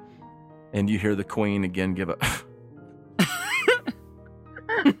here, and you hear the queen again give a.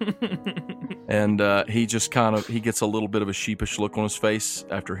 And he just he gets a little bit of a sheepish look on his face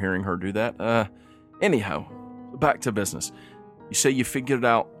after hearing her do that. Anyhow, back to business. You say you figured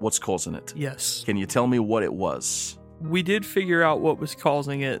out what's causing it. Yes. Can you tell me what it was? We did figure out what was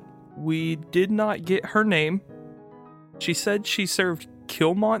causing it. We did not get her name. She said she served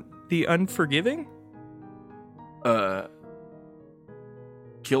Kilmont the Unforgiving.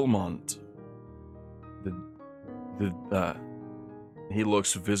 Kilmont. He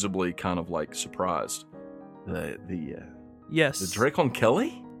looks visibly kind of like surprised. The Yes. Dracon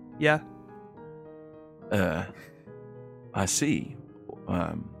Kelly? Yeah. I see.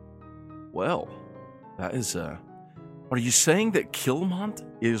 Well, that is, are you saying that Kilmont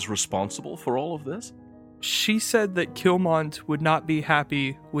is responsible for all of this? She said that Kilmont would not be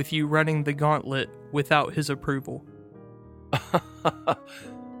happy with you running the gauntlet without his approval. Well,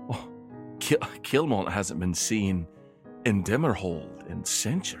 Kilmont hasn't been seen in Dimmerhold in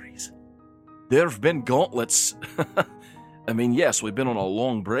centuries. There have been gauntlets. I mean, yes, we've been on a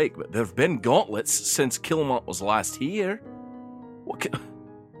long break, but there have been gauntlets since Kilmont was last here. What?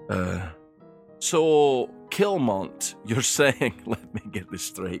 So Kilmont, you're saying? Let me get this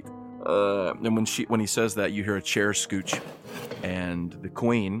straight. And when he says that, you hear a chair scooch, and the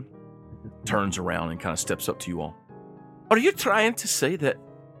queen turns around and kind of steps up to you all. Are you trying to say that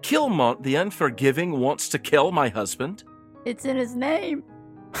Kilmont the Unforgiving wants to kill my husband? It's in his name.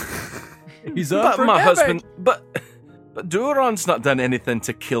 He's But unforgiving. my husband, but Duron's not done anything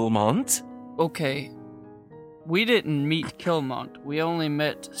to Kilmont. Okay. We didn't meet Kilmont. We only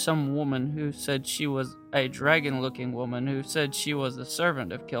met some woman who said she was a dragon-looking woman who said she was a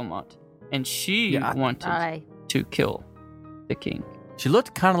servant of Kilmont. And she wanted to kill the king. She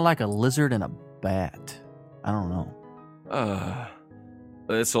looked kind of like a lizard and a bat. I don't know.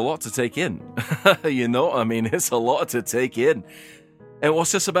 It's a lot to take in. It's a lot to take in. And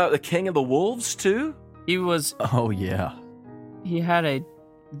what's this about the king of the wolves, too? Oh, yeah. He had a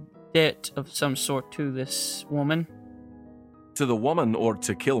debt of some sort to this woman. To the woman or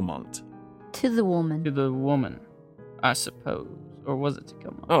to Kilmont? To the woman. To the woman, I suppose. Or was it to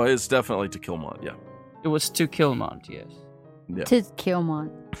Kilmont? Oh, it's definitely to Kilmont, yeah. It was to Kilmont, yes. Yeah. To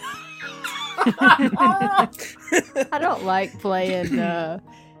Kilmont. I don't like playing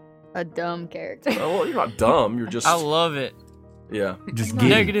a dumb character. Oh, well, you're not dumb. You're just I love it. yeah. Just Not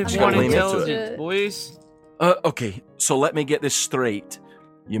giddy. Negative Just one gotta lean into intelligence, boys. Okay, so let me get this straight.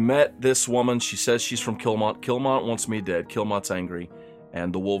 You met this woman. She says she's from Kilmont. Kilmont wants me dead. Kilmont's angry,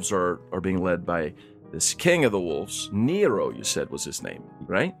 and the wolves are being led by this king of the wolves, Nero. You said was his name,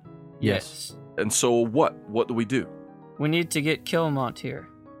 right? Yes. And so what? What do we do? We need to get Kilmont here.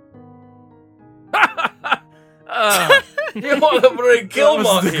 You want to bring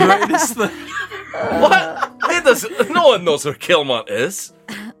Kilmont here? Greatest thing. What? No one knows where Kilmont is.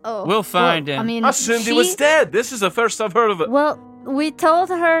 Oh, We'll find him. I mean, I assumed he was dead. This is the first I've heard of it. Well, we told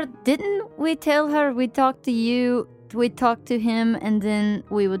her, didn't we tell her we talked to you? We talked to him, and then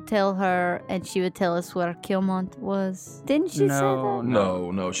we would tell her, and she would tell us where Kilmont was. Didn't she say that?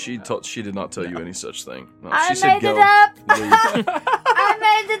 No, she did not tell you any such thing. No, I she said made go. it up. Leave. I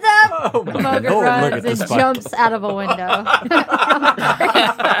made it up. Oh my Mogert Lord, look at runs this and fight. jumps out of a window.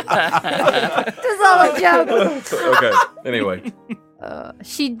 Just all a joke. Okay. Anyway,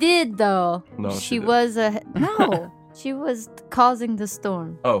 She did though. No, she she didn't. was a no. She was causing the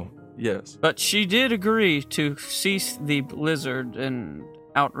storm. oh yes. But she did agree to cease the blizzard and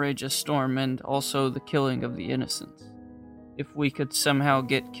outrageous storm and also the killing of the innocents. If we could somehow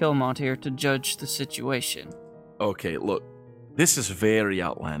get Kilmont here to judge the situation. Okay, look, this is very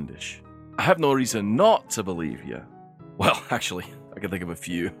outlandish. I have no reason not to believe you. Well, actually, I can think of a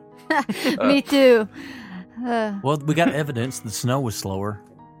few. Me too. Well, we got evidence the snow was slower.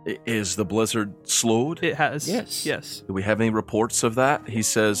 Is the blizzard slowed? It has. Yes. Yes. Do we have any reports of that? He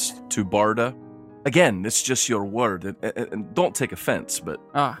says to Barda. Again, it's just your word, and don't take offense, but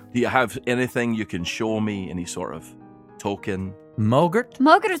do you have anything you can show me? Any sort of token? Mogert?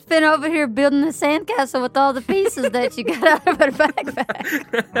 Mogert's been over here building a sandcastle with all the pieces that you got out of her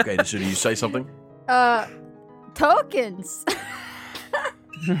backpack. Okay, so do you say something? Tokens.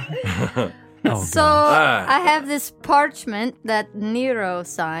 Oh, So Ah. I have this parchment that Nero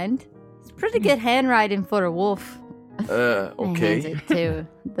signed. It's pretty good handwriting for a wolf. And hands Okay. it to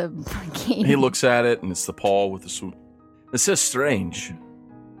the king. He looks at it, and it's the paw with the swoop. This is strange,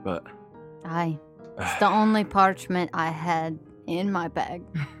 but Aye. It's the only parchment I had in my bag.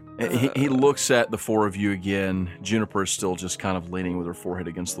 he looks at the four of you again. Juniper is still just kind of leaning with her forehead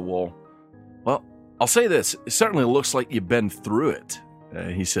against the wall. Well, I'll say this. It certainly looks like you've been through it,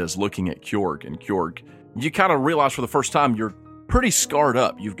 he says, looking at Kjorg. And Kjorg, you kind of realize for the first time you're pretty scarred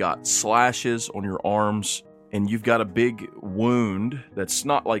up. You've got slashes on your arms, and you've got a big wound that's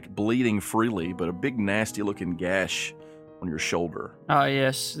not like bleeding freely, but a big nasty looking gash on your shoulder. Ah,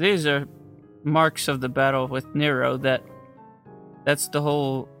 yes. These are marks of the battle with Nero. That's the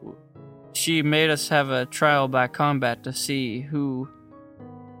whole... She made us have a trial by combat to see whose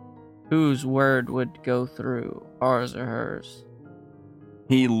word would go through, ours or hers.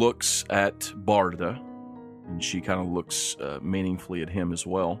 He looks at Barda, and she kind of looks meaningfully at him as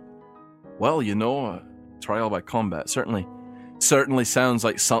well. Well, trial by combat certainly sounds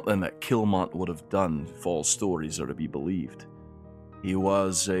like something that Kilmont would have done if all stories are to be believed. He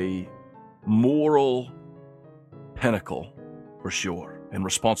was a moral pinnacle, for sure, and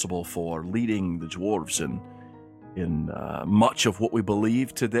responsible for leading the dwarves in much of what we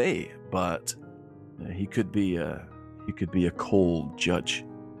believe today. But he could be a cold judge.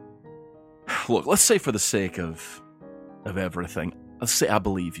 Look, let's say for the sake of everything, let's say I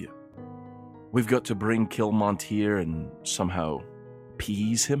believe you. We've got to bring Kilmont here and somehow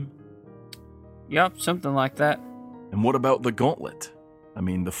appease him. Yup, something like that. And what about the gauntlet? I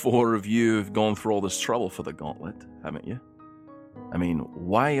mean, the four of you have gone through all this trouble for the gauntlet, haven't you? I mean,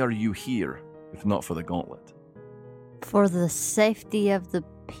 why are you here if not for the gauntlet? For the safety of the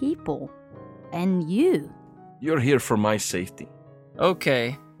people. And you. You're here for my safety.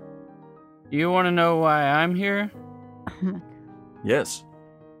 Okay. You want to know why I'm here? Yes,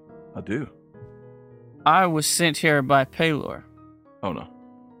 I do. I was sent here by Pelor. Oh, no.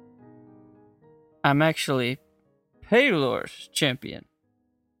 I'm actually Pelor's champion.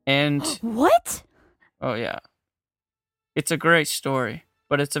 And, What? oh yeah. It's a great story,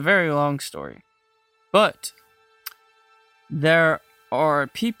 but it's a very long story. But, there are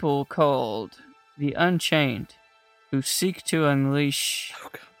people called the Unchained who seek to unleash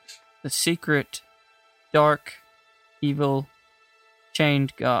the secret, dark, evil,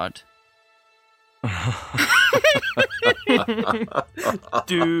 chained god.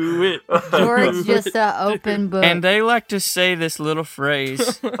 Do it. George's just an open book. And they like to say this little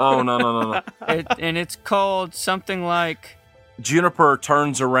phrase, Oh, no. and it's called something like, Juniper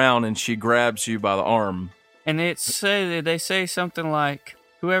turns around and she grabs you by the arm. and they say something like,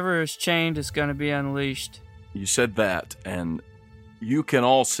 whoever is chained is going to be unleashed. You said that, and you can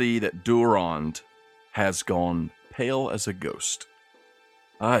all see that Durand has gone pale as a ghost.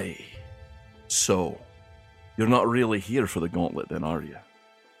 Aye. So, you're not really here for the gauntlet then, are you?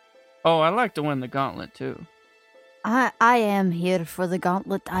 Oh, I'd like to win the gauntlet too. I am here for the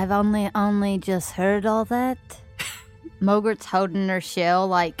gauntlet. I've only just heard all that. Mogart's holding her shell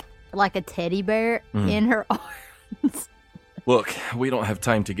like a teddy bear in her arms. Look, we don't have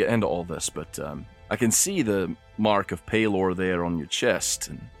time to get into all this, but I can see the mark of Paylor there on your chest,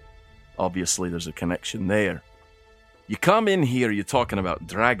 and obviously there's a connection there. You come in here, you're talking about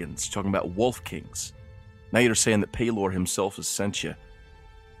dragons, you're talking about wolf kings. Now you're saying that Paylor himself has sent you.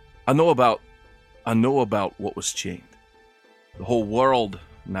 I know about what was chained. The whole world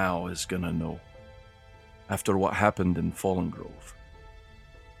now is gonna know. After what happened in Fallen Grove.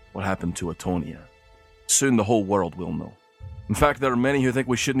 What happened to Atonia. Soon the whole world will know. In fact, there are many who think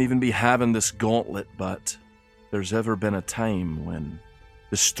we shouldn't even be having this gauntlet, but there's ever been a time when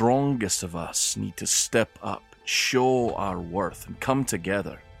the strongest of us need to step up, show our worth, and come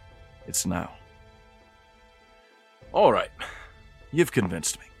together. It's now. All right. You've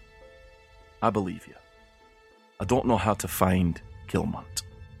convinced me. I believe you. I don't know how to find Kilmont.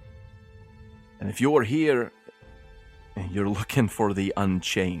 And if you're here and you're looking for the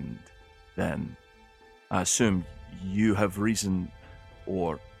Unchained, then I assume you have reason,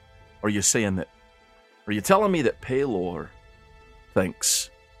 or are you saying that, are you telling me that Paylor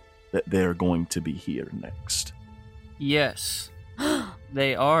thinks that they're going to be here next? Yes.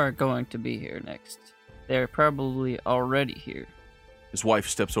 They are going to be here next. They're probably already here. His wife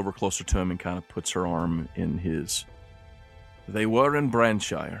steps over closer to him and kind of puts her arm in his. They were in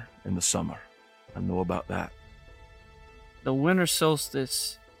Branshire in the summer. I know about that. The winter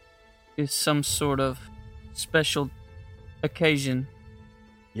solstice is some sort of special occasion.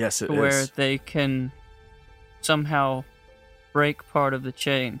 Yes, it is. Where they can somehow break part of the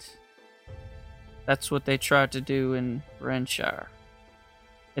chains. That's what they tried to do in Branshire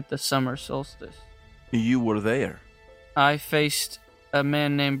at the summer solstice. You were there. I faced a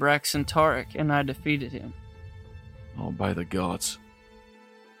man named Braxton Tarek, and I defeated him. Oh, by the gods.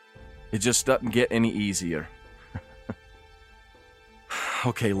 It just doesn't get any easier.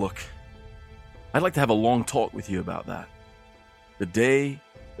 Okay, look. I'd like to have a long talk with you about that. The day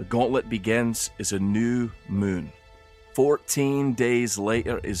the gauntlet begins is a new moon. 14 days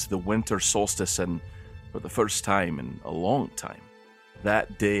later is the winter solstice, and for the first time in a long time,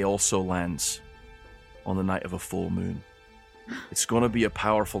 that day also lands on the night of a full moon. It's going to be a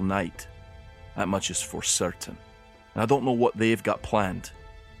powerful night. That much is for certain. And I don't know what they've got planned,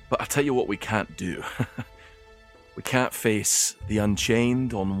 but I'll tell you what we can't do. We can't face the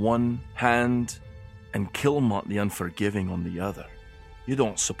Unchained on one hand and Kilmont the Unforgiving on the other. You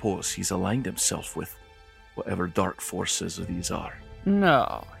don't suppose he's aligned himself with whatever dark forces these are?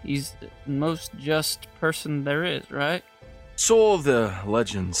 No, he's the most just person there is, right? So the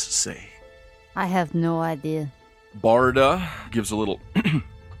legends say. I have no idea. Barda gives a little and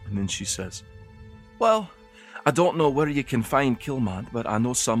then she says, well, I don't know where you can find Kilmont, but I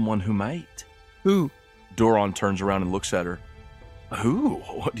know someone who might. Who? Doron turns around and looks at her. Who?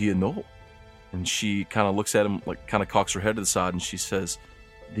 What do you know? And she kind of looks at him, like kind of cocks her head to the side, and she says,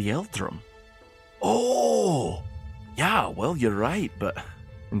 the Eldrum. Oh, yeah, well, you're right, but...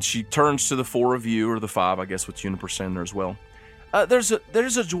 And she turns to the four of you, or the five, I guess, with Juniper in there as well. There's a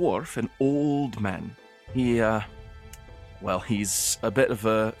dwarf, an old man. He's a bit of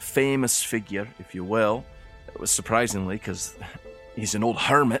a famous figure, if you will. It was surprisingly, because he's an old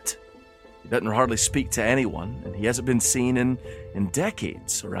hermit. He doesn't hardly speak to anyone, and he hasn't been seen in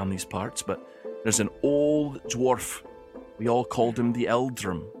decades around these parts, but there's an old dwarf. We all called him the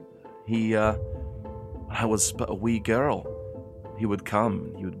Eldrum. I was but a wee girl. He would come,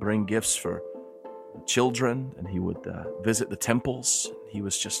 and he would bring gifts for children, and he would visit the temples. He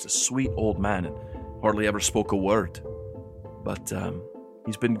was just a sweet old man and hardly ever spoke a word. But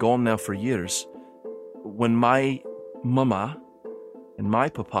he's been gone now for years. When my mama and my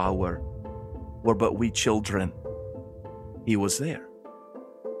papa were but wee children, he was there.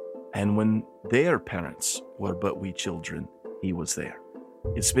 And when their parents were but wee children, he was there.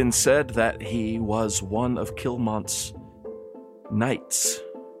 It's been said that he was one of Kilmont's knights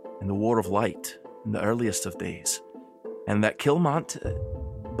in the War of Light in the earliest of days, and that Kilmont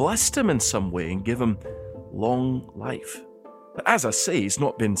blessed him in some way and gave him long life. But as I say, he's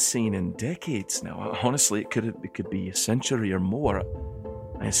not been seen in decades now. Honestly, it could be a century or more.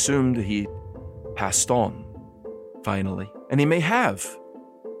 I assumed he passed on, finally. And he may have.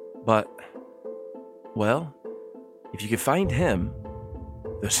 But, well, if you can find him,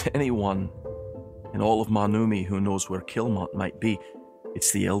 if there's anyone in all of Manumi who knows where Kilmont might be.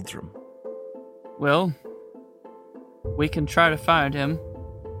 It's the Eldrum. Well, we can try to find him.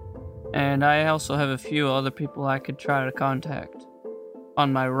 And I also have a few other people I could try to contact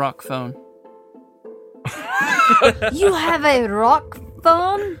on my rock phone. You have a rock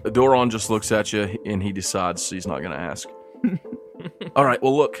phone? Doron just looks at you and he decides he's not going to ask. All right,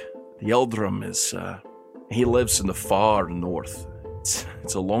 well, look, the Eldrum is, he lives in the far north.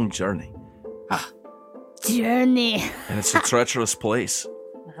 It's a long journey. Journey. And it's a treacherous place.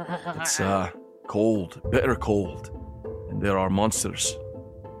 It's cold, bitter cold. And there are monsters.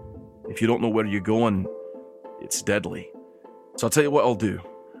 If you don't know where you're going, it's deadly. So I'll tell you what I'll do.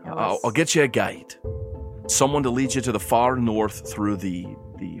 I'll get you a guide. Someone to lead you to the far north through the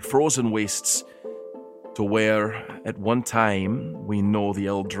frozen wastes to where at one time we know the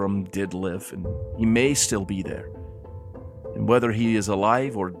Eldrum did live, and he may still be there. And whether he is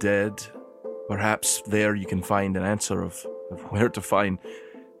alive or dead, perhaps there you can find an answer of where to find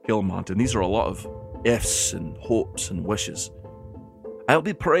Kilmont. And these are a lot of ifs and hopes and wishes. I'll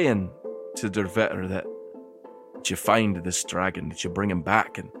be praying to Dervetter that you find this dragon, that you bring him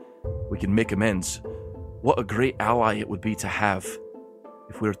back, and we can make amends. What a great ally it would be to have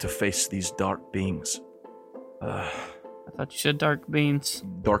if we were to face these dark beings. I thought you said dark beans.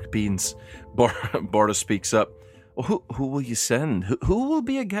 Dark beans. Barda speaks up. Well, who will you send? Who will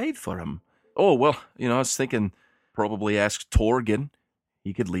be a guide for him? Oh, well, I was thinking probably ask Torgin.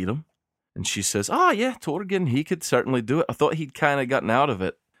 He could lead him. And she says, yeah, Torgin, he could certainly do it. I thought he'd kind of gotten out of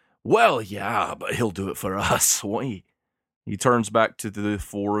it. Well, yeah, but he'll do it for us, won't he? He turns back to the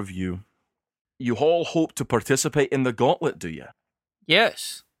four of you. You all hope to participate in the gauntlet, do you?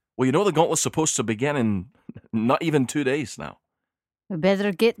 Yes. Well, the gauntlet's supposed to begin in not even 2 days now. We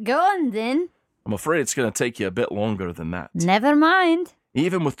better get going then. I'm afraid it's going to take you a bit longer than that. Never mind.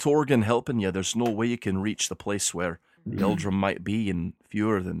 Even with Torgin helping you, there's no way you can reach the place where the Eldrum might be in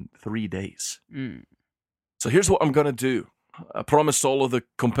fewer than 3 days. So here's what I'm going to do. I promised all of the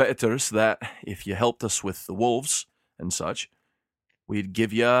competitors that if you helped us with the wolves and such, we'd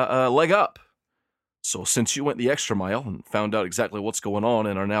give you a leg up. So since you went the extra mile and found out exactly what's going on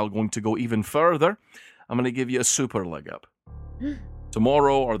and are now going to go even further, I'm going to give you a super leg up.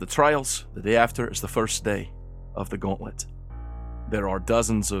 Tomorrow are the trials. The day after is the first day of the gauntlet. There are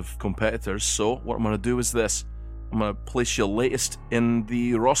dozens of competitors, so what I'm going to do is this. I'm going to place you latest in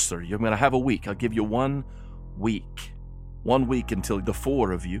the roster. You're going to have a week. I'll give you 1 week. 1 week until the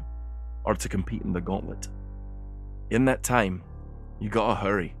four of you are to compete in the gauntlet. In that time, you got to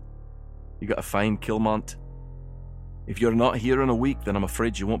hurry. You got to find Kilmont. If you're not here in a week, then I'm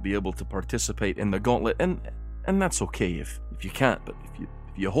afraid you won't be able to participate in the gauntlet, and that's okay if you can't. But if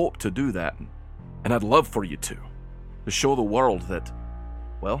you hope to do that, and I'd love for you to show the world that,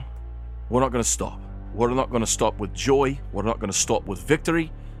 well, we're not going to stop. We're not going to stop with joy. We're not going to stop with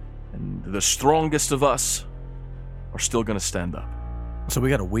victory, and the strongest of us are still going to stand up. So we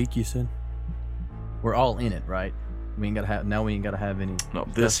got a week, you said? We're all in it, right? We ain't got to have any. No,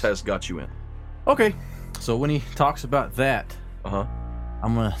 this has got you in. Okay. So when he talks about that,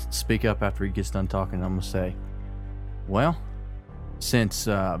 I'm going to speak up after he gets done talking. I'm going to say, well, since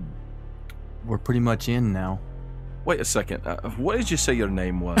we're pretty much in now. Wait a second. What did you say your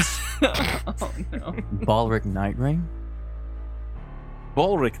name was? Oh, no. Balric Nightrain?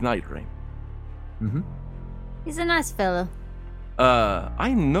 Balric Nightrain. Mm-hmm. He's a nice fellow.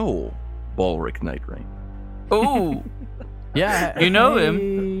 I know Balric Nightrain. Oh, Yeah. you know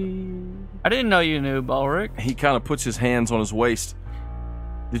him. I didn't know you knew Balric. He kind of puts his hands on his waist.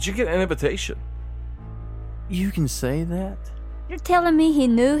 Did you get an invitation? You can say that? You're telling me he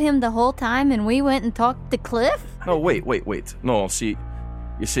knew him the whole time and we went and talked to Cliff? No, wait. No,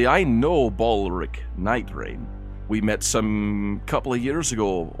 you see, I know Balric Nightrain. We met some couple of years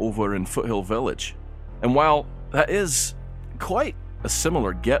ago over in Foothill Village. And while that is quite a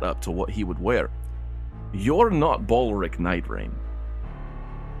similar get-up to what he would wear, you're not Balric Nightrain.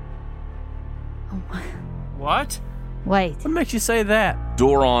 What? Wait. What makes you say that?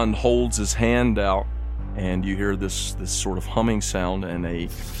 Doron holds his hand out, and you hear this sort of humming sound, and a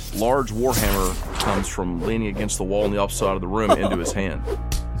large warhammer comes from leaning against the wall on the opposite side of the room into his hand.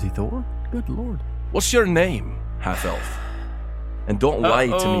 Is he Thor? Good lord. What's your name, half-elf? And don't lie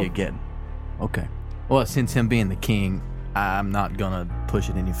to me again. Okay. Well, since him being the king, I'm not gonna push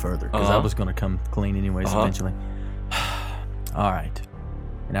it any further, because I was gonna come clean anyways eventually. All right.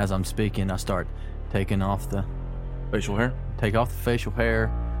 And as I'm speaking, I start taking off the Facial hair? Take off the facial hair,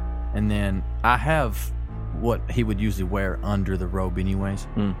 and then I have what he would usually wear under the robe anyways.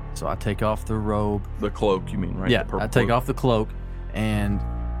 So I take off the robe. The cloak, you mean, right? Yeah, The purple I take cloak. off the cloak, and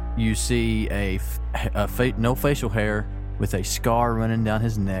you see no facial hair with a scar running down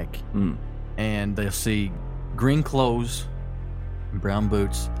his neck. And they'll see green clothes, brown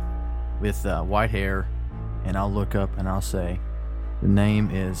boots with white hair. And I'll look up and I'll say, the name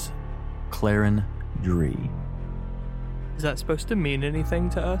is Claren Dree. Is that supposed to mean anything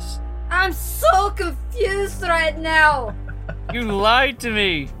to us? I'm so confused right now. You lied to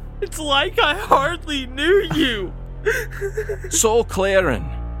me. It's like I hardly knew you. So, Claren,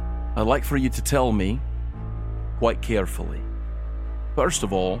 I'd like for you to tell me, quite carefully, first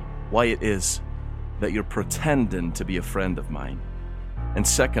of all, why it is that you're pretending to be a friend of mine. And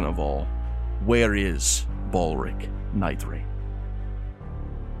second of all, where is Balric Nightray?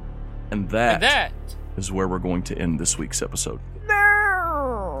 And that is where we're going to end this week's episode.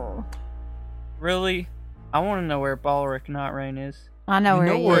 No. Really? I want to know where Balric Nightray is. I know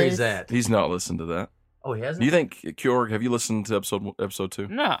where he is. He's at. He's not listened to that. Oh, he hasn't? Do you think, Kjorg, have you listened to episode 2?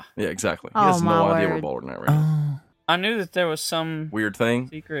 Nah. Yeah, exactly. He Oh, has no my idea word. where Balric Nightray is. I knew that there was some Weird thing?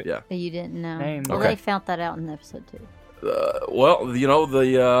 secret. Yeah. That you didn't know. Name. Well, Okay. they found that out in episode 2. Well, you know,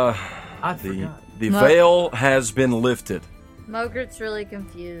 the No. veil has been lifted. Mogurt's really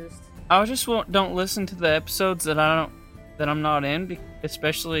confused. I just don't listen to the episodes that I'm not in,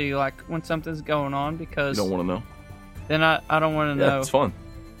 especially like when something's going on, You because don't want to know? then I don't want to Yeah, know. it's fun.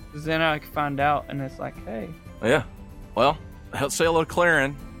 'Cause then I can find out, and it's like, hey, Yeah. Well, say hello to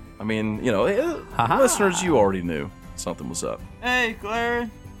Claren. I mean, you know, Ha-ha. listeners, you already knew something was up. hey, Claire.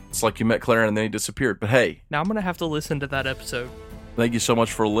 It's like you met Claren and then he disappeared. But hey, Now I'm going to have to listen to that episode. thank you so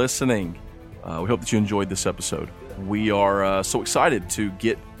much for listening. We hope that you enjoyed this episode. We are so excited to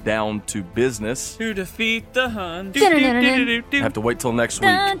get down to business. To defeat the Huns. Have to wait till next week.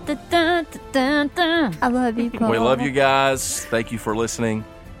 Dun, dun, dun, dun, dun. I love you, Paul. We love you guys. Thank you for listening.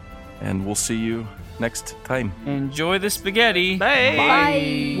 And we'll see you next time. Enjoy the spaghetti. Bye.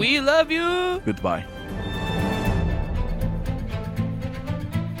 Bye. We love you. Goodbye.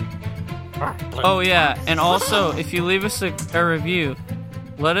 Oh yeah, and also if you leave us a review,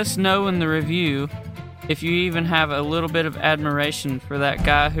 let us know in the review if you even have a little bit of admiration for that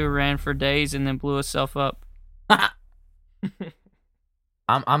guy who ran for days and then blew himself up.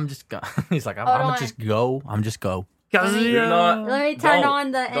 I'm just go. He's like, I'm Hold gonna on. just go. I'm just go. You're not- Let me turn Don't-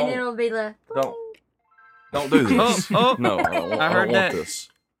 on the, and don't. it'll be the. Don't do this. Oh, No, I don't, I heard want that. this.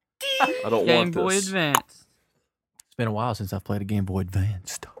 I don't Game want Boy this. Advance. It's been a while since I've played a Game Boy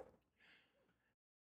Advance.